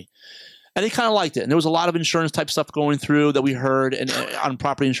judiciary. And he kind of liked it. And there was a lot of insurance type stuff going through that we heard and on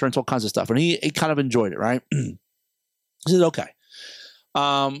property insurance, all kinds of stuff. And he kind of enjoyed it, right? He said, okay.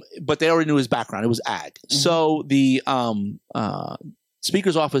 But they already knew his background. It was ag. Mm-hmm. So the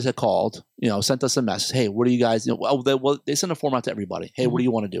speaker's office had called, sent us a message. Hey, what do you guys, they sent a form out to everybody. Hey, what do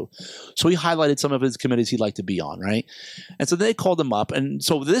you want to do? So he highlighted some of his committees he'd like to be on, right? And so they called him up. And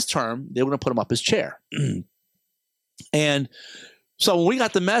so this term, they were going to put him up as chair. And so when we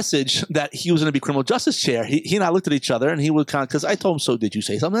got the message that he was going to be criminal justice chair, he and I looked at each other and he would kind of, because I told him, so did you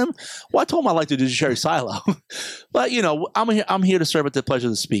say something to him? Well, I told him I like the judiciary silo. But, I'm here to serve at the pleasure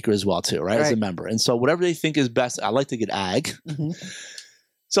of the speaker as well, too, right? As a member. And so whatever they think is best, I like to get ag. Mm-hmm.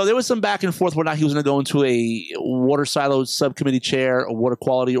 So there was some back and forth whether or not he was going to go into a water silo subcommittee chair or water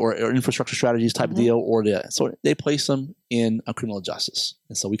quality or infrastructure strategies type of deal. So they placed him in a criminal justice.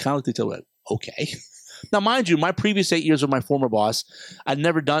 And so we kind of looked at each other like, okay. Now, mind you, my previous 8 years with my former boss, I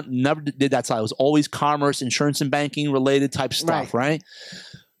never did that side. It was always commerce, insurance, and banking related type stuff, right?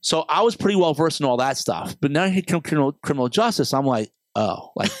 So I was pretty well versed in all that stuff. But now here comes criminal justice. I'm like, oh,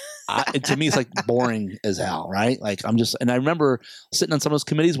 to me, it's like boring as hell, right? Like and I remember sitting on some of those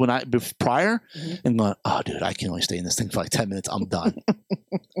committees prior and going, oh, dude, I can only stay in this thing for like 10 minutes. I'm done.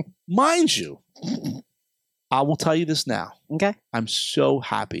 Mind you, I will tell you this now. Okay. I'm so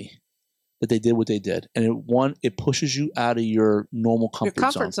happy that they did what they did. And it pushes you out of your normal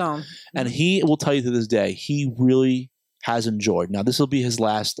comfort zone. And he will tell you to this day, he really has enjoyed. Now, this will be his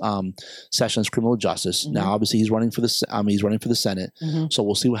last session as criminal justice. Now, obviously, he's running for the Senate. So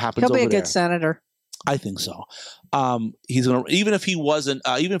we'll see what happens. He'll be a good senator. I think so. He's gonna, even if he wasn't,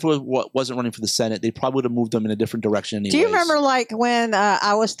 even if it wasn't running for the Senate, they probably would have moved him in a different direction. Anyways. Do you remember, like, when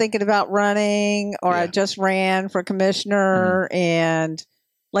I was thinking about running, or I just ran for commissioner, and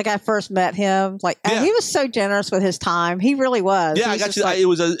like I first met him, like he was so generous with his time. He really was. Yeah, I got you. It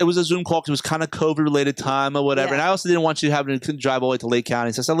was a Zoom call because it was kind of COVID related time or whatever. And I also didn't want you having to drive all the way to Lake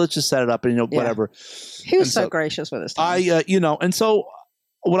County. So I said, let's just set it up and whatever. He was so gracious with his time. And so.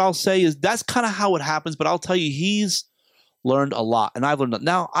 What I'll say is that's kind of how it happens, but I'll tell you, he's learned a lot, and I've learned.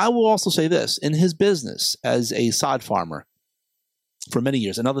 Now, I will also say this: in his business as a sod farmer for many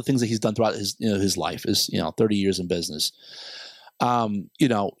years, and other things that he's done throughout his life is 30 years in business.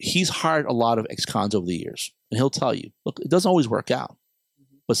 He's hired a lot of ex-cons over the years, and he'll tell you, look, it doesn't always work out,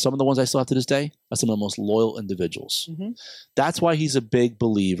 but some of the ones I still have to this day are some of the most loyal individuals. That's why he's a big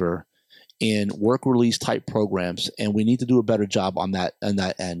believer in work release type programs, and we need to do a better job on that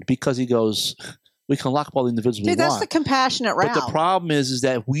end, because he goes, we can lock up all the individuals we want. That's the compassionate route. But the problem is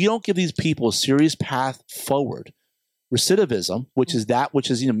that we don't give these people a serious path forward. Recidivism, which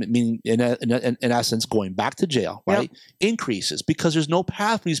is meaning in essence going back to jail, right? Increases because there's no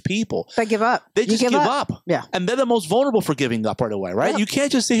path for these people. They give up. They just give up. Yeah, and they're the most vulnerable for giving up right away, right? You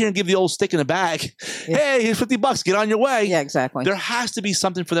can't just sit here and give the old stick in the bag. Hey, here's $50. Get on your way. Yeah, exactly. There has to be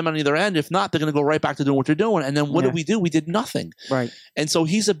something for them on either end. If not, they're going to go right back to doing what they're doing. And then what did we do? We did nothing. Right. And so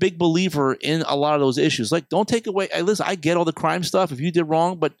he's a big believer in a lot of those issues. Like, don't take away. Hey, listen, I get all the crime stuff. If you did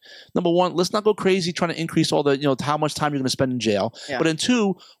wrong, but number one, let's not go crazy trying to increase all the how much time you're going to spend in jail. But then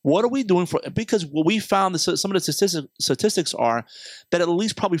two, what are we doing because what we found, some of the statistics are that at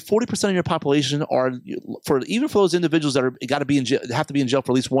least probably 40% of your population are even for those individuals that have to be in jail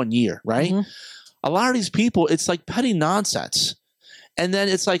for at least 1 year, right? A lot of these people, it's like petty nonsense. And then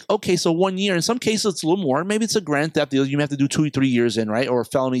it's like, okay, so 1 year. In some cases, it's a little more. Maybe it's a grand theft deal. You may have to do 2 or 3 years in, right? Or a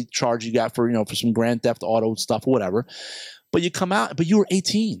felony charge you got for some grand theft auto stuff or whatever. But you come out, but you were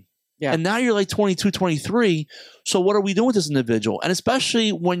 18. Yeah. And now you're like 22, 23. So what are we doing with this individual? And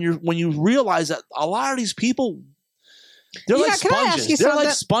especially when you realize that a lot of these people, they're like sponges. They're like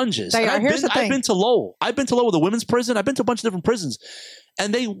sponges. They are. I've been to Lowell. I've been to Lowell, the women's prison. I've been to a bunch of different prisons.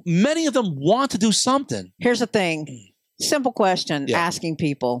 And many of them want to do something. Here's the thing. Simple question asking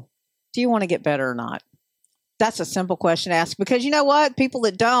people, do you want to get better or not? That's a simple question to ask, because you know what? People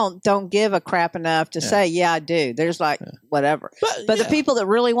that don't give a crap enough to say, yeah, I do. There's whatever. But the people that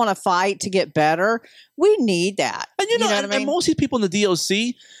really want to fight to get better, we need that. And you know what I mean? And most of these people in the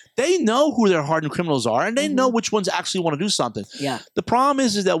DOC, they know who their hardened criminals are, and they know which ones actually want to do something. Yeah. The problem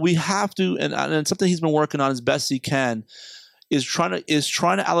is that we have to, and something he's been working on as best he can, is trying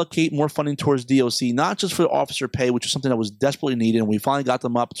to allocate more funding towards DOC, not just for officer pay, which is something that was desperately needed, and we finally got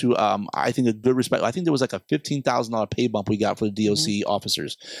them up to I think a good respect. I think there was like a $15,000 pay bump we got for the DOC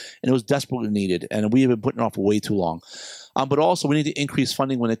officers, and it was desperately needed, and we have been putting it off for way too long. But also we need to increase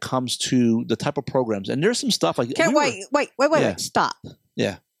funding when it comes to the type of programs, and there's some stuff like wait, stop.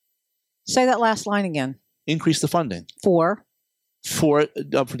 Yeah, say that last line again. Increase the funding for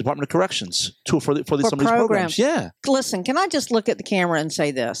Department of Corrections for some of these programs. Yeah. Listen, can I just look at the camera and say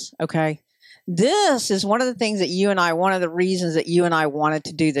this? Okay. This is one of the things that one of the reasons that you and I wanted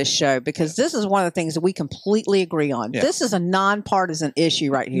to do this show, because this is one of the things that we completely agree on. Yeah. This is a nonpartisan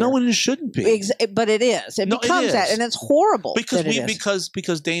issue right here. No, it shouldn't be. But it is. It becomes that, and it's horrible.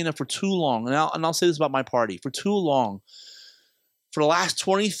 Because Dana, for too long, and I'll say this about my party, for too long, for the last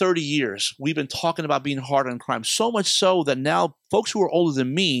 20, 30 years, we've been talking about being hard on crime, so much so that now folks who are older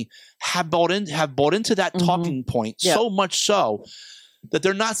than me have bought into that talking point, so much so that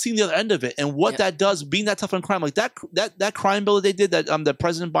they're not seeing the other end of it. And what that does, being that tough on crime, like that crime bill that they did, that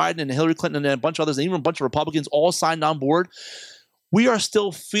President Biden and Hillary Clinton and a bunch of others, and even a bunch of Republicans all signed on board, we are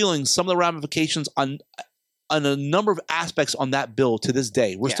still feeling some of the ramifications on a number of aspects on that bill to this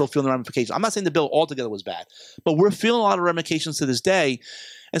day. We're still feeling the ramifications. I'm not saying the bill altogether was bad, but we're feeling a lot of ramifications to this day.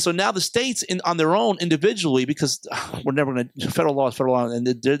 And so now the states on their own individually, because we're never going to, federal law is federal law, and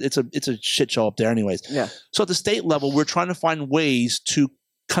it's a shit show up there anyways. Yeah. So at the state level, we're trying to find ways to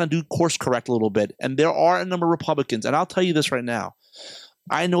kind of do course correct a little bit. And there are a number of Republicans, and I'll tell you this right now.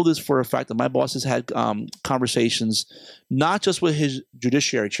 I know this for a fact that my boss has had conversations, not just with his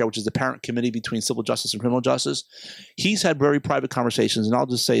judiciary chair, which is the parent committee between civil justice and criminal justice. He's had very private conversations, and I'll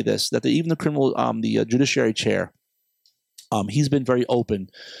just say this: that even the judiciary chair, he's been very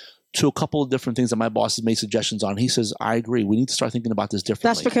open to a couple of different things that my boss has made suggestions on. He says, I agree. We need to start thinking about this differently.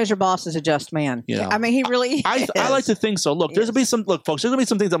 That's because your boss is a just man. I mean, he really is. I like to think so. Look, there's going to be some, folks, there's going to be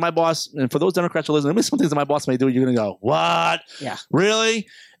some things that my boss, and for those Democrats who listen, there's going to be some things that my boss may do. You're going to go, what? Yeah. Really?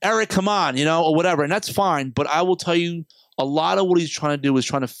 Eric, come on, or whatever. And that's fine. But I will tell you, a lot of what he's trying to do is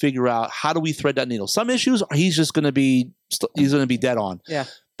trying to figure out how do we thread that needle. Some issues, he's just going to be, dead on. Yeah.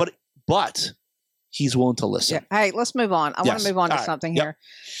 But he's willing to listen. Yeah. Hey, let's move on. I want to move on to something here.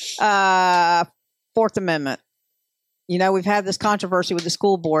 Fourth Amendment. We've had this controversy with the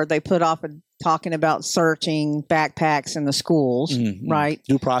school board. They put off talking about searching backpacks in the schools, right?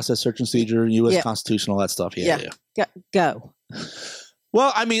 Due process, search and seizure, U.S. Constitution, all that stuff. Yeah. Go.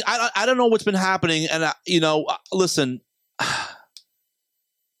 Well, I mean, I don't know what's been happening. And, listen,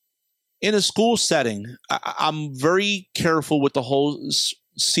 in a school setting, I'm very careful with the whole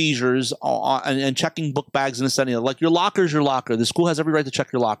seizures and checking book bags in the setting. Like your locker is your locker. The school has every right to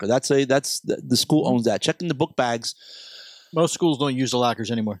check your locker. That's the school owns that. Checking the book bags. Most schools don't use the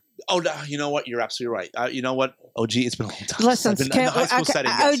lockers anymore. Oh, no, you know what? You're absolutely right. You know what? OG, it's been a long time. Listen, I've been in the high school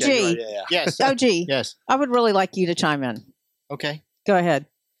setting. OG. Yes. OG. Yes. I would really like you to chime in. Okay. Go ahead.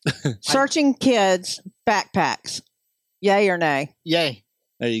 Searching kids' backpacks. Yay or nay? Yay.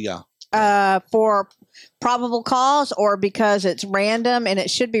 There you go. For probable cause or because it's random, and it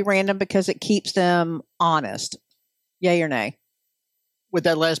should be random because it keeps them honest. Yay or nay? With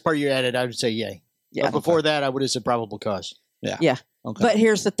that last part you added, I would say yay. Yeah. But before that, I would have said probable cause. Yeah. Yeah. Okay. But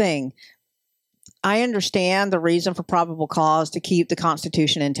here's the thing. I understand the reason for probable cause to keep the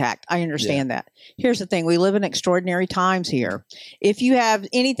Constitution intact. I understand that. Here's the thing. We live in extraordinary times here. If you have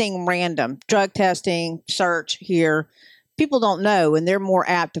anything random, drug testing, search here, people don't know, and they're more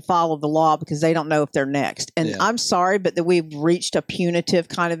apt to follow the law because they don't know if they're next. And I'm sorry, but that we've reached a punitive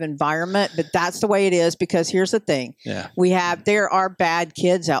kind of environment, but that's the way it is because here's the thing. Yeah. There are bad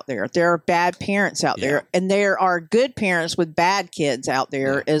kids out there. There are bad parents out there, and there are good parents with bad kids out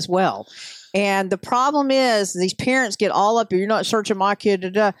there as well. And the problem is these parents get all up, you're not searching my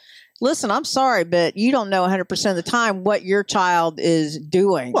kid. Listen, I'm sorry, but you don't know 100% of the time what your child is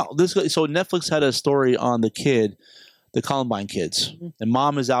doing. Well, so Netflix had a story on the Columbine kids, and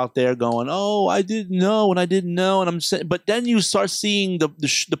mom is out there going, "Oh, I didn't know, and I didn't know," and I'm saying, but then you start seeing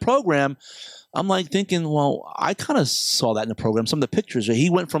the program. I'm like thinking, well, I kind of saw that in the program. Some of the pictures, he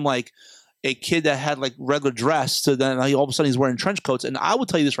went from like a kid that had like regular dress to then all of a sudden he's wearing trench coats. And I will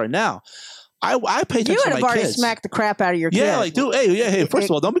tell you this right now. I pay attention to my kids. You would have already smacked the crap out of your kid. Yeah, like, dude, hey, first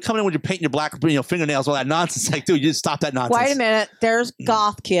of all, don't be coming in with your painting your black fingernails, all that nonsense. Like, dude, you just stop that nonsense. Wait a minute. There's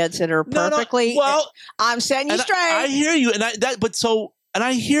goth kids that are perfectly. Well, I'm setting you straight. I hear you, and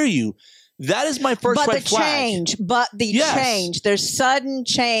I hear you. That is my first red flag. But the change, there's sudden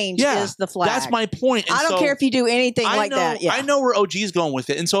change is the flag. That's my point. And I don't care if you do anything like that. Yeah. I know where OG is going with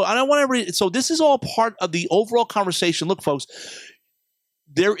it, and so I don't want everybody. So this is all part of the overall conversation. Look, folks.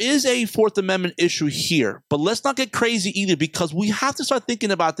 There is a Fourth Amendment issue here, but let's not get crazy either because we have to start thinking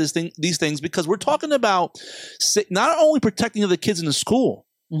about these things because we're talking about not only protecting the kids in the school,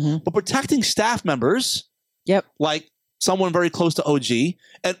 but protecting staff members. Yep. Like someone very close to OG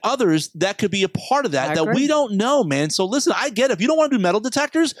and others that could be a part of that we don't know, man. So listen, I get it. If you don't want to do metal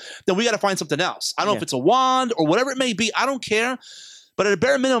detectors, then we got to find something else. I don't know if it's a wand or whatever it may be. I don't care. But at a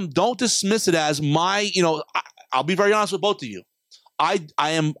bare minimum, don't dismiss it as I'll be very honest with both of you.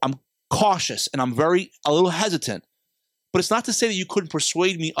 I'm cautious and I'm a little hesitant, but it's not to say that you couldn't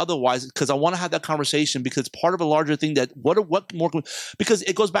persuade me otherwise because I want to have that conversation because it's part of a larger thing that what more because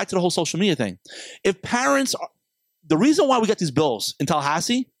it goes back to the whole social media thing. If parents are, the reason why we got these bills in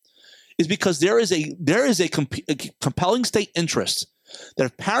Tallahassee is because there is a compelling state interest that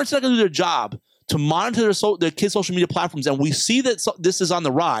if parents are not going to do their job to monitor their kids' social media platforms, and we see that this is on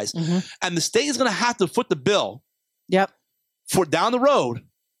the rise, and the state is going to have to foot the bill. Yep. For down the road,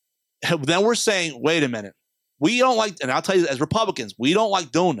 then we're saying, wait a minute, we don't like, and I'll tell you as Republicans, we don't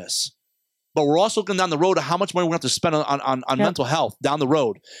like doing this, but we're also looking down the road at how much money we're going to have to spend on mental health down the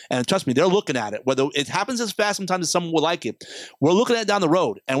road. And trust me, they're looking at it. Whether it happens as fast sometimes as someone would like it, we're looking at it down the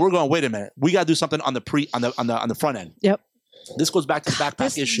road, and we're going, wait a minute, we got to do something on the front end. Yep. This goes back to the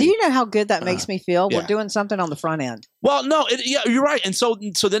backpack issue. Do you know how good that makes me feel? We're doing something on the front end. Well, no, you're right. And so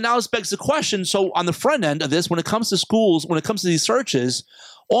then now this begs the question. So on the front end of this, when it comes to schools, when it comes to these searches,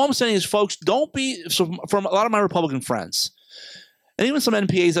 all I'm saying is, folks, don't be from a lot of my Republican friends, and even some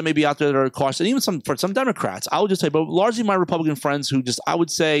NPAs that may be out there that are cautious, and even for some Democrats, I would just say, but largely my Republican friends who I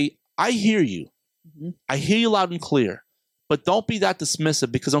would say, I hear you. I hear you loud and clear, but don't be that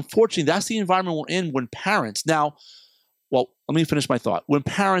dismissive because unfortunately that's the environment we're in when parents. Now, well, let me finish my thought. When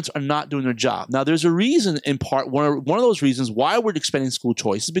parents are not doing their job. Now, there's a reason in part, one of those reasons why we're expanding school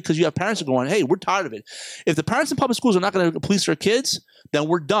choice is because you have parents who are going, hey, we're tired of it. If the parents in public schools are not going to police their kids, then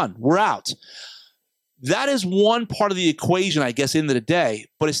we're done. We're out. That is one part of the equation, I guess, at the end of the day.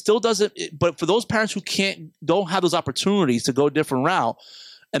 But it still doesn't – but for those parents who don't have those opportunities to go a different route,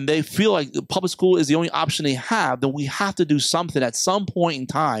 and they feel like the public school is the only option they have, then we have to do something at some point in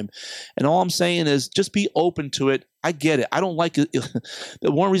time. And all I'm saying is just be open to it. I get it. I don't like it.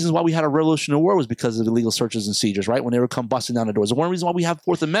 One of the reasons why we had a Revolutionary War was because of illegal searches and seizures, right? When they would come busting down the doors. One reason why we have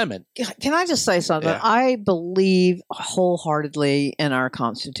Fourth Amendment. Can I just say something? Yeah. I believe wholeheartedly in our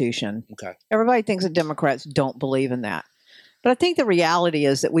Constitution. Okay. Everybody thinks that Democrats don't believe in that. But I think the reality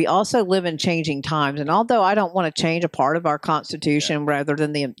is that we also live in changing times. And although I don't want to change a part of our Constitution rather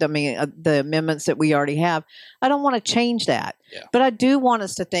than the amendments that we already have, I don't want to change that. Yeah. But I do want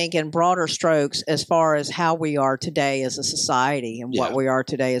us to think in broader strokes as far as how we are today as a society and what we are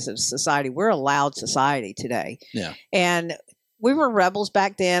today as a society. We're a loud society today. Yeah. And we were rebels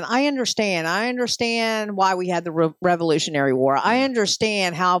back then. I understand why we had the Revolutionary War. I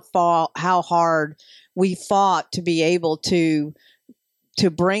understand how hard we fought to be able to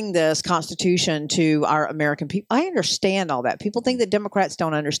bring this Constitution to our American people. I understand all that. People think that Democrats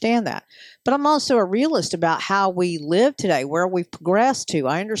don't understand that. But I'm also a realist about how we live today, where we've progressed to.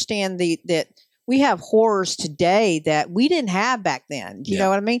 I understand that we have horrors today that we didn't have back then. You know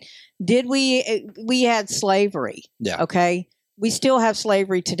what I mean? We had slavery. Yeah. Okay. We still have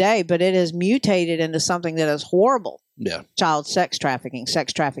slavery today, but it has mutated into something that is horrible. Yeah. Child sex trafficking,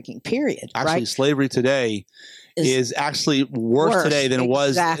 period. Actually, right? Slavery today is actually worse today than it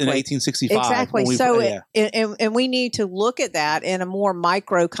was in 1865. Exactly. And we need to look at that in a more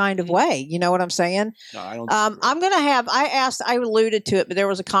micro kind of way. You know what I'm saying? No, I don't. I'm going to I alluded to it, but there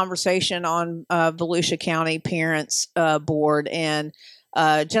was a conversation on Volusia County Parents Board, and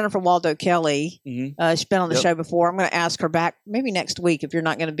Jennifer Waldo Kelly, she's been on the show before. I'm going to ask her back maybe next week if you're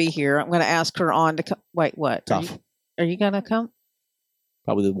not going to be here. I'm going to ask her on to come. Wait, what? Tough. Are you going to come?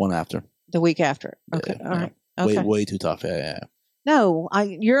 Probably the one after. The week after. Okay. All right. Okay. Way too tough. Yeah. No,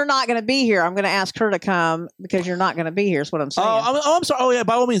 you're not going to be here. I'm going to ask her to come because you're not going to be here is what I'm saying. I'm sorry. Oh, yeah,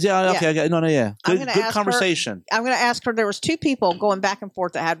 by all means. Yeah, okay. Yeah. No, yeah. Good conversation. I'm going to ask her. There was two people going back and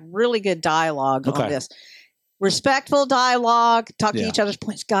forth that had really good dialogue on this. Respectful dialogue, talk to each other's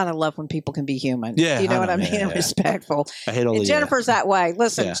points. God, I love when people can be human. Yeah, you know what I mean? And respectful. I hate all the Jennifer's that way.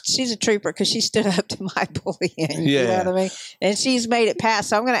 Listen, she's a trooper because she stood up to my bullying. You know what I mean? And she's made it past.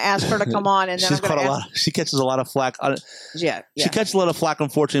 So I'm going to ask her to come on, and then she catches a lot of flack. She catches a lot of flack.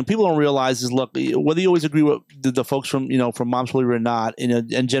 Unfortunately, people don't realize is look whether you always agree with the folks from Mom's Bully or not,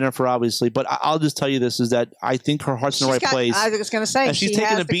 and Jennifer obviously. But I'll just tell you this is that I think her heart's in the right place. I was going to say, and she's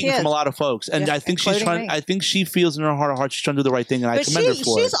taking a beating from a lot of folks, and I think she's trying. I think she feels in her heart of hearts she's trying to do the right thing, and I commend her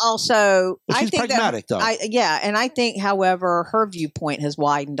for it. She's also, but she's pragmatic, though. And I think, however, her viewpoint has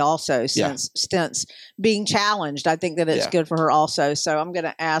widened also since being challenged. I think that it's good for her also. So I'm going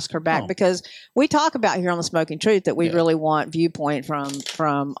to ask her back because we talk about here on the Smoking Truth that we really want viewpoint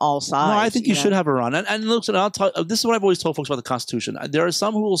from all sides. No, I think you should have her on. And look, this is what I've always told folks about the Constitution. There are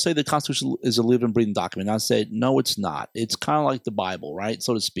some who will say the Constitution is a living, breathing document. I say no, it's not. It's kind of like the Bible, right,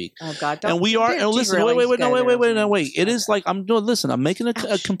 so to speak. Oh God! And we are. And listen, wait. It is like I'm doing. Listen, I'm making a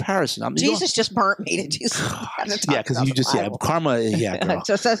comparison. Jesus just burnt me. Did you? Because you just karma. Yeah,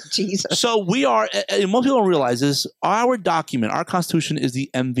 just that's Jesus. So we are. And most people don't realize this. Our document, our Constitution, is the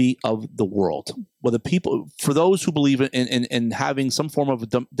envy of the world. Whether people, for those who believe in having some form of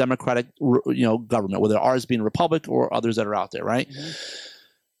a democratic, government, whether ours being a republic or others that are out there, right? Mm-hmm.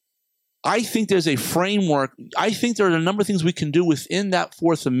 I think there's a framework. I think there are a number of things we can do within that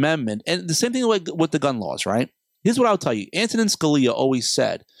Fourth Amendment, and the same thing with the gun laws, right? Here's what I'll tell you. Antonin Scalia always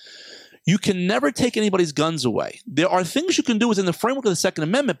said, you can never take anybody's guns away. There are things you can do within the framework of the Second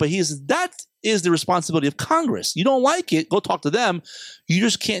Amendment, but that is the responsibility of Congress. You don't like it, go talk to them. You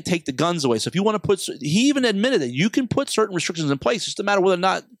just can't take the guns away. So if you want to he even admitted that you can put certain restrictions in place, just no matter whether or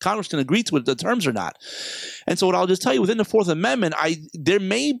not Congress can agree to it, the terms or not. And so what I'll just tell you, within the Fourth Amendment, there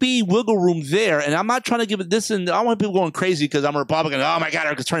may be wiggle room there, and I'm not trying to give it this, and I don't want people going crazy because I'm a Republican. Oh my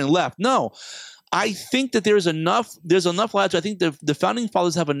God, it's turning left. No. I think that there's enough latitude. I think the founding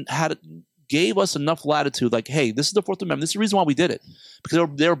fathers gave us enough latitude. Like, hey, this is the Fourth Amendment. This is the reason why we did it, because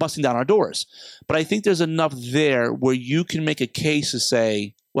they were busting down our doors. But I think there's enough there where you can make a case to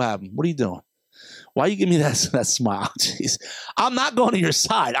say, "What happened? What are you doing? Why you give me that smile?" Jeez, I'm not going to your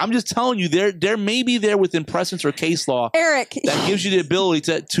side. I'm just telling you there may be there within precedents or case law, Eric, that gives you the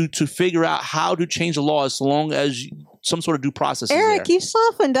ability to figure out how to change the law as long as some sort of due process. Eric, you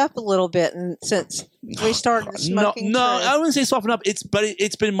softened up a little bit since we started smoking. No, I wouldn't say soften up. It's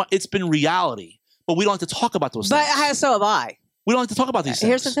been reality, but we don't like to talk about those things. But so have I. We don't like to talk about these things.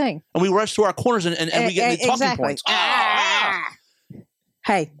 Here's the thing. And we rush to our corners and we get into talking points.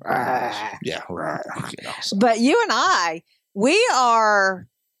 Hey. Yeah. So. But you and I, we are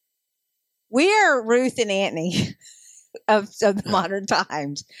Ruth and Anthony of the modern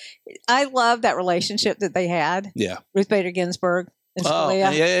times. I love that relationship that they had. Yeah. Ruth Bader Ginsburg and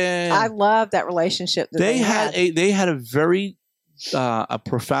Scalia. Yeah. I love that relationship that they had. They had a very a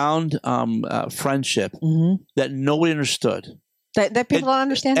profound friendship that nobody understood. That people don't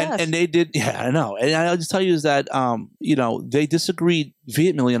understand us. And they did, yeah, I know. And I'll just tell you is that, they disagreed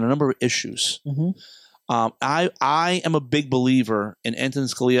vehemently on a number of issues. I am a big believer in Antonin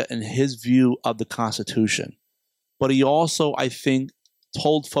Scalia and his view of the Constitution. But he also, I think,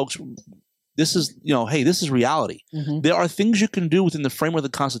 told folks, this is, hey, this is reality. There are things you can do within the framework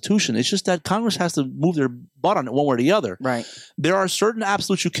of the Constitution. It's just that Congress has to move their butt on it one way or the other. Right. There are certain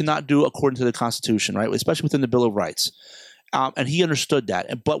absolutes you cannot do according to the Constitution, right? Especially within the Bill of Rights. And he understood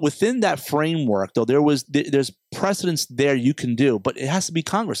that. But within that framework, though, there's precedence there you can do, but it has to be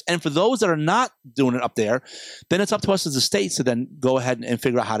Congress. And for those that are not doing it up there, then it's up to us as the states to then go ahead and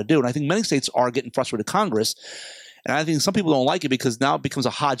figure out how to do it. And I think many states are getting frustrated with Congress. And I think some people don't like it because now it becomes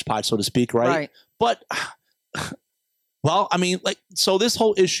a hodgepodge, so to speak, right? But, well, I mean, so this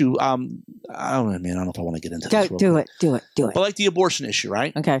whole issue, I don't know if I want to get into this. Do it. But like the abortion issue,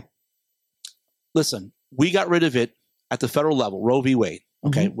 right? Okay. Listen, we got rid of it at the federal level, Roe v. Wade.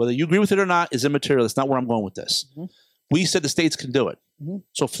 Okay, whether you agree with it or not is immaterial. That's not where I'm going with this. We said the states can do it.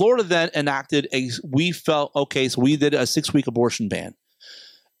 So Florida then enacted we felt, okay, so we did a 6-week abortion ban.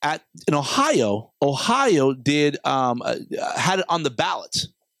 In Ohio did had it on the ballot,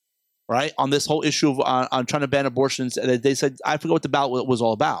 right, on this whole issue of on trying to ban abortions. They said, I forget what the ballot was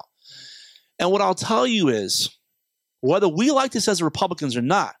all about. And what I'll tell you is, whether we like this as Republicans or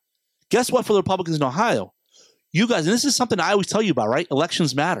not, guess what for the Republicans in Ohio? You guys, and this is something I always tell you about, right?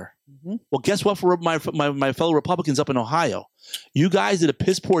 Elections matter. Well, guess what for my fellow Republicans up in Ohio? You guys did a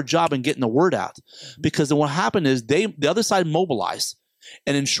piss poor job in getting the word out, because then what happened is the other side mobilized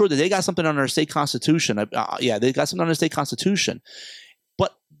and ensured that they got something on their state constitution. They got something on their state constitution.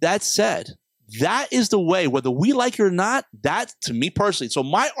 But that said, that is the way, whether we like it or not, that, to me personally. So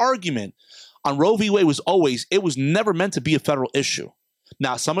my argument on Roe v. Wade was always, it was never meant to be a federal issue.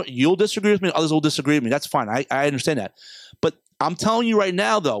 Now, you'll disagree with me, others will disagree with me. That's fine. I understand that. But I'm telling you right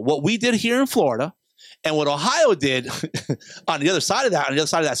now, though, what we did here in Florida and what Ohio did on the other side of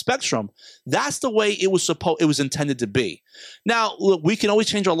that, spectrum, that's the way it was intended to be. Now, look, we can always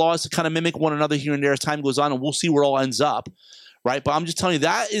change our laws to kind of mimic one another here and there as time goes on, and we'll see where it all ends up. Right. But I'm just telling you,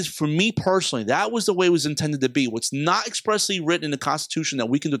 that is, for me personally, that was the way it was intended to be. What's not expressly written in the Constitution that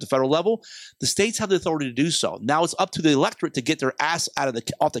we can do at the federal level, the states have the authority to do so. Now it's up to the electorate to get their ass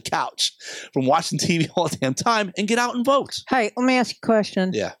off the couch from watching TV all the damn time and get out and vote. Hey, let me ask you a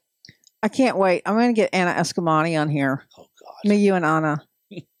question. Yeah. I can't wait. I'm going to get Anna Escamani on here. Oh, God. Me, you, and Anna.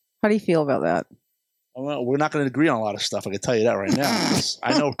 How do you feel about that? Well, we're not going to agree on a lot of stuff. I can tell you that right now.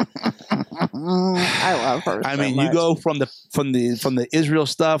 I know. I love her. I mean, you go from the Israel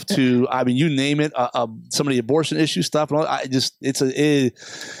stuff to, I mean, you name it, some of the abortion issue stuff. And all,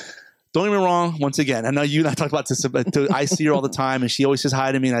 don't get me wrong. Once again, I know you and I talk about this, but I see her all the time, and she always says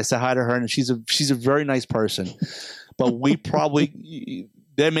hi to me, and I say hi to her, and she's a very nice person. But we probably.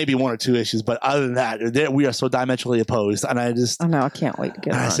 There may be one or two issues, but other than that, we are so diametrically opposed. And I know, I can't wait to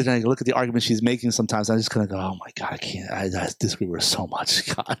get her on. I sit and I look at the arguments she's making sometimes. I just kind of go, oh my God, I can't. I disagree with her so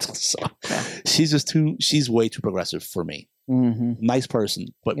much. God. So she's way too progressive for me. Nice person,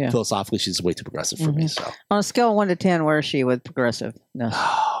 but philosophically, she's way too progressive for me. So on a scale of 1 to 10, where is she with progressive? No.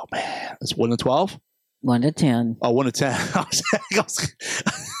 Oh man, it's 1 to 12? 1 to 10. Oh, 1 to 10.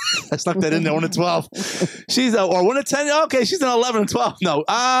 I snuck that in there. 1 to 12. She's or 1 to 10. Okay, she's an 11 and 12. No,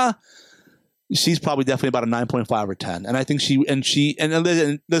 she's probably definitely about a 9.5 or 10. And I think and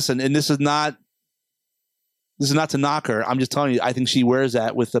listen. And this is not to knock her. I'm just telling you. I think she wears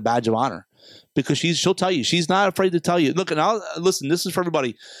that with the badge of honor, because she'll tell you. She's not afraid to tell you. Look, and listen. This is for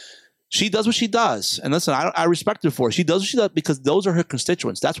everybody. She does what she does. And listen, I respect her for it. She does what she does because those are her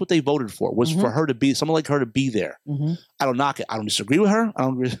constituents. That's what they voted for, was for her to be, someone like her to be there. I don't knock it. I don't disagree with her.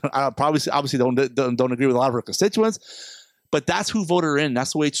 I probably obviously don't agree with a lot of her constituents, but that's who voted her in.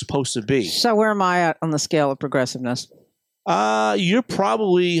 That's the way it's supposed to be. So where am I at on the scale of progressiveness? You're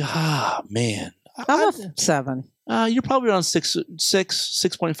probably, man. I'm a 7. You're probably around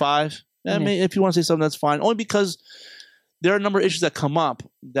 6.5. I mean, if you want to say something, that's fine. Only because there are a number of issues that come up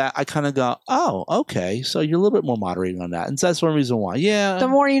that I kind of go, oh, okay, so you're a little bit more moderating on that. And so that's one reason why. Yeah. The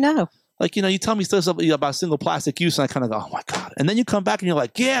more you know. Like, you tell me stuff about single plastic use, and I kind of go, oh, my God. And then you come back and you're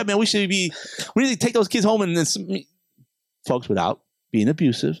like, yeah, man, we need to take those kids home. And then folks, without being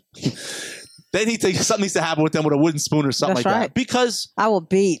abusive, something needs to happen with them with a wooden spoon or something that. Because I will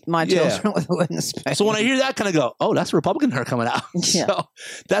beat my children with a wooden spoon. So when I hear that, kind of go, oh, that's a Republican hair coming out. Yeah. So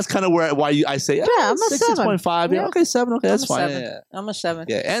that's kind of why I say, I'm a 6.5. Yeah, okay, 7. Okay, that's fine. Yeah. I'm a 7.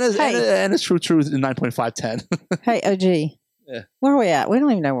 Yeah, and it's true in 9.5, 10. Hey, OG. Yeah. Where are we at? We don't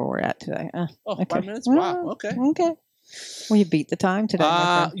even know where we're at today. Okay. 5 minutes? Wow. Okay. Well, you beat the time today.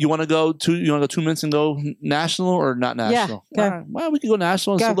 You want to go 2 minutes and go national or not national? Yeah. Right. Well, we can go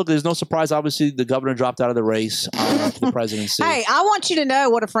national. So look, there's no surprise. Obviously, the governor dropped out of the race for the presidency. Hey, I want you to know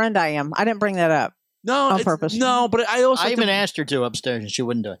what a friend I am. I didn't bring that up. No, on purpose. No, but I even asked her to upstairs and she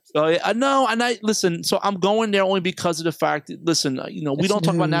wouldn't do it. Oh yeah, no, and listen. So I'm going there only because of the fact that, listen, we don't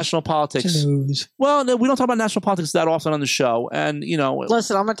talk about national politics. Well, no, we don't talk about national politics that often on the show, and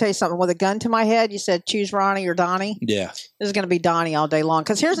Listen, I'm going to tell you something. With a gun to my head, you said choose Ronnie or Donnie. Yeah, this is going to be Donnie all day long.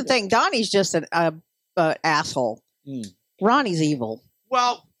 Because here's the thing: Donnie's just an asshole. Ronnie's evil.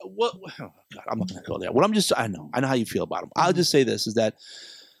 Well, what? Oh God, I'm not going to go there. I know how you feel about him. I'll just say this: is that.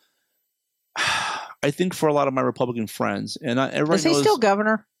 I think for a lot of my Republican friends, and everybody is he still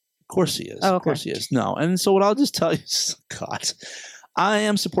governor? Of course he is. Oh, okay. Of course he is. No, and so what I'll just tell you is, God, I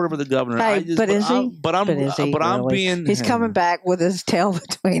am supportive of the governor. Hey, but is he? But I'm really? Being. He's coming back with his tail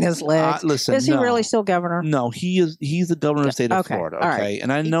between his legs. Listen, is he really still governor? No, he is. He's the governor of the state of Florida. Okay, right.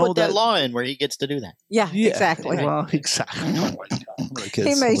 And I know put that law in where he gets to do that. Yeah, exactly. Well, exactly. Oh my God,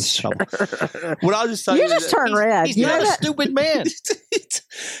 he made sure. What I'll just tell you, just turned red. He's not a stupid man.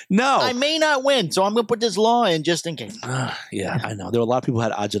 No, I may not win, so I'm going to put this law in just in case. Yeah, I know. There were a lot of people who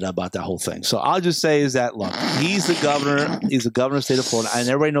had agita about that whole thing. So I'll just say is that, look, he's the governor. He's the governor of the state of Florida, and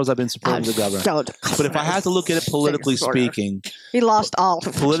everybody knows I've been supporting the governor. But if I had to look at it politically speaking, he lost all.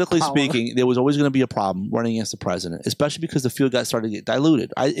 Politically speaking, there was always going to be a problem running against the president, especially because the field started to get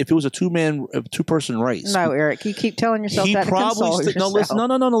diluted. If it was a two-person race, no, Eric, you keep telling yourself that. No, listen.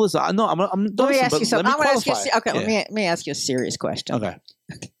 No, I'm. Let me ask you something. Let me ask you a serious question. Okay.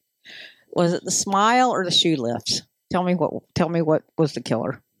 Was it the smile or the shoe lifts? Tell me what was the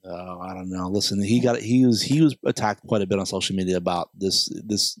killer. Oh, I don't know. Listen, he was attacked quite a bit on social media about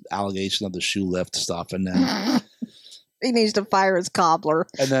this allegation of the shoe lift stuff, and then he needs to fire his cobbler.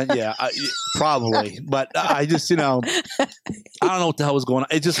 And then probably, but I just I don't know what the hell was going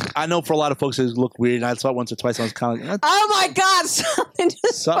on. I know for a lot of folks it looked weird, and I saw it once or twice. And I was kind of like, oh my God, something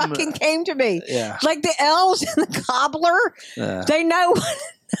fucking came to me. Yeah, like the elves and the cobbler. Yeah. They know.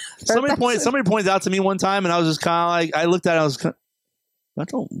 Somebody pointed out to me one time, and I was just kind of like, I looked at it, I was kind of,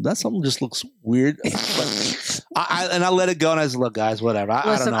 that something just looks weird. But I let it go, and I said, look, guys, whatever. I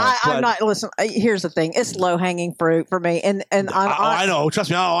don't know. I'm not. Listen, here's the thing. It's low hanging fruit for me, and I know. Trust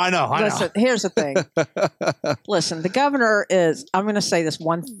me. I know. Listen, here's the thing. Listen, the governor is. I'm going to say this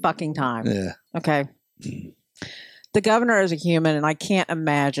one fucking time. Yeah. Okay. The governor is a human, and I can't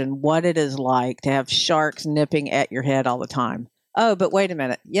imagine what it is like to have sharks nipping at your head all the time. Oh, but wait a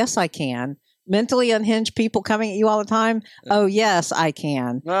minute. Yes, I can. Mentally unhinged people coming at you all the time. Oh, yes, I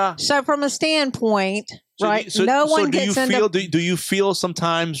can. So from a standpoint, right? No one gets into. Do you feel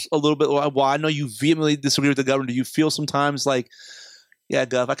sometimes a little bit? Well, I know you vehemently disagree with the governor. Do you feel sometimes like, yeah,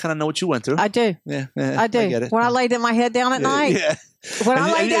 Gov, I kind of know what you went through. I do. Yeah, I do. I get it. When I laid my head down at night. Yeah. When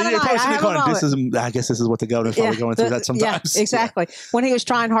I lay down at night, I have a moment. I guess this is what the governor's probably going through that sometimes. Yeah, exactly. Yeah. When he was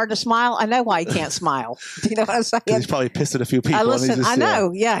trying hard to smile, I know why he can't smile. Do you know what I'm saying? He's probably pissed at a few people. Listen, I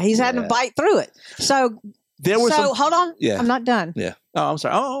know. Yeah, he's had to bite through it. So hold on. Yeah. I'm not done. Yeah. Oh, I'm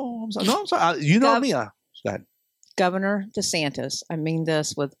sorry. I'm sorry. No, I'm sorry. You know me. Go ahead. Governor DeSantis, I mean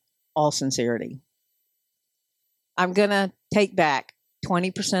this with all sincerity. I'm going to take back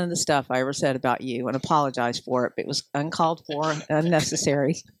 20% of the stuff I ever said about you and apologize for it. It was uncalled for,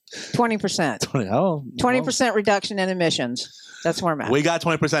 unnecessary. 20%. 20% reduction in emissions. That's where I'm at. We got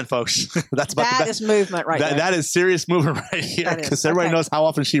 20%, folks. That is movement right there. That is serious movement right here, because everybody knows how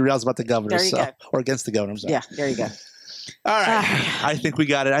often she rails about the governor. There you go. Or against the governor. Yeah, there you go. All right. I think we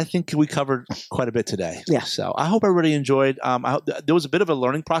got it. I think we covered quite a bit today. Yeah. So I hope everybody enjoyed. There was a bit of a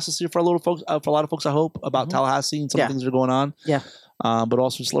learning process here for a lot of folks, I hope, about Tallahassee and some things that are going on. Yeah. But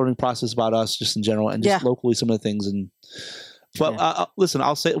also just learning process about us just in general and just locally some of the things. Listen,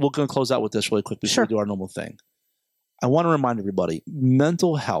 I'll say we're going to close out with this really quick before we do our normal thing. I want to remind everybody,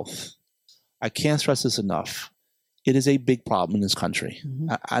 mental health, I can't stress this enough. It is a big problem in this country.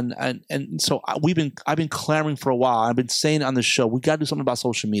 Mm-hmm. And so I've been clamoring for a while. I've been saying on the show, we got to do something about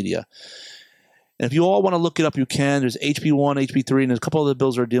social media. And if you all want to look it up, you can. There's HB1, HB3, and there's a couple other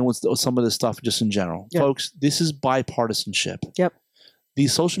bills that are dealing with some of this stuff just in general. Yep. Folks, this is bipartisanship. Yep.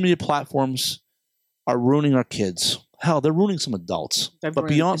 These social media platforms are ruining our kids. Hell, they're ruining some adults. But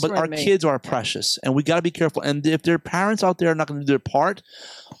our kids are precious, and we got to be careful. And if their parents out there are not going to do their part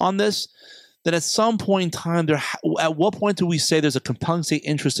on this, then at some point in time, at what point do we say there's a compelling state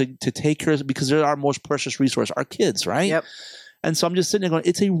interest to take care of it, because they're our most precious resource, our kids, right? Yep. And so I'm just sitting there going,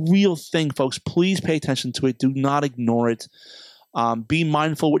 it's a real thing, folks. Please pay attention to it. Do not ignore it. Be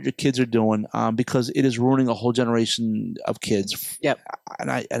mindful what your kids are doing, because it is ruining a whole generation of kids. Yep.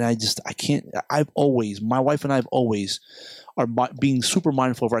 I can't. My wife and I have always are being super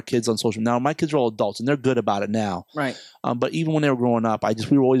mindful of our kids on social. Now, my kids are all adults and they're good about it now. Right. But even when they were growing up,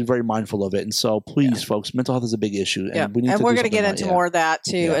 we were always very mindful of it. And so please, folks, mental health is a big issue. And we're going to get into more of that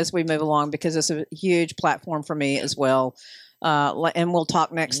too as we move along, because it's a huge platform for me as well. And we'll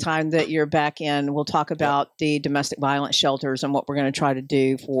talk next time that you're back in. We'll talk about the domestic violence shelters and what we're going to try to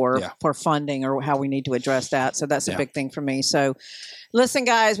do for funding, or how we need to address that. So that's a big thing for me. So listen,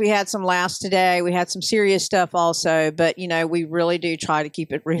 guys, we had some laughs today. We had some serious stuff also, but we really do try to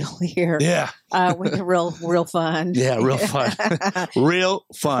keep it real here. Yeah. With the real fun. Yeah, real fun. Real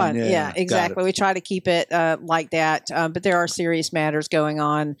fun. Yeah, exactly. We try to keep it like that. But there are serious matters going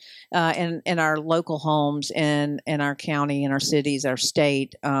on in our local homes, in our county, in our cities, our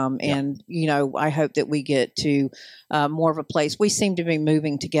state. And, I hope that we get to more of a place. We seem to be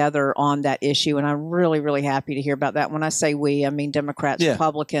moving together on that issue. And I'm really, really happy to hear about that. When I say we, I mean Democrats,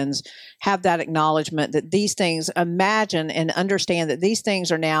 Republicans have that acknowledgement that these things, imagine and understand that these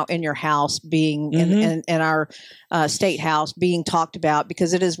things are now in your house, being in our state house, being talked about,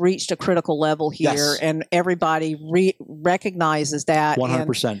 because it has reached a critical level here, and everybody recognizes that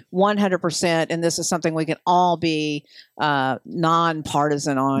 100%. And this is something we can all be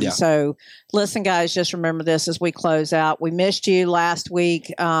nonpartisan on. So listen, guys, just remember this as we close out. We missed you last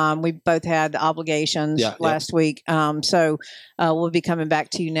week. We both had obligations last week. So we'll be coming back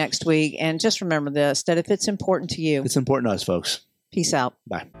to you next week. And just remember this, that if it's important to you, it's important to us, folks. Peace out.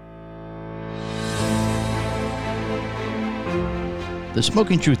 Bye. The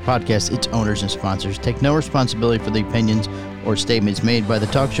Smoking Truth podcast, its owners and sponsors, take no responsibility for the opinions or statements made by the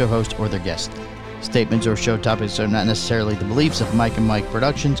talk show host or their guests. Statements or show topics are not necessarily the beliefs of Mike and Mike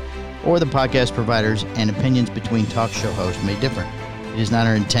Productions or the podcast providers, and opinions between talk show hosts may differ. It is not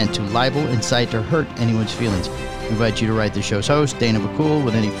our intent to libel, incite, or hurt anyone's feelings. We invite you to write the show's host, Dana McCool,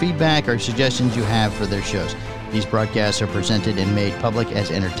 with any feedback or suggestions you have for their shows. These broadcasts are presented and made public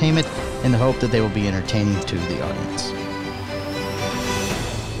as entertainment in the hope that they will be entertaining to the audience.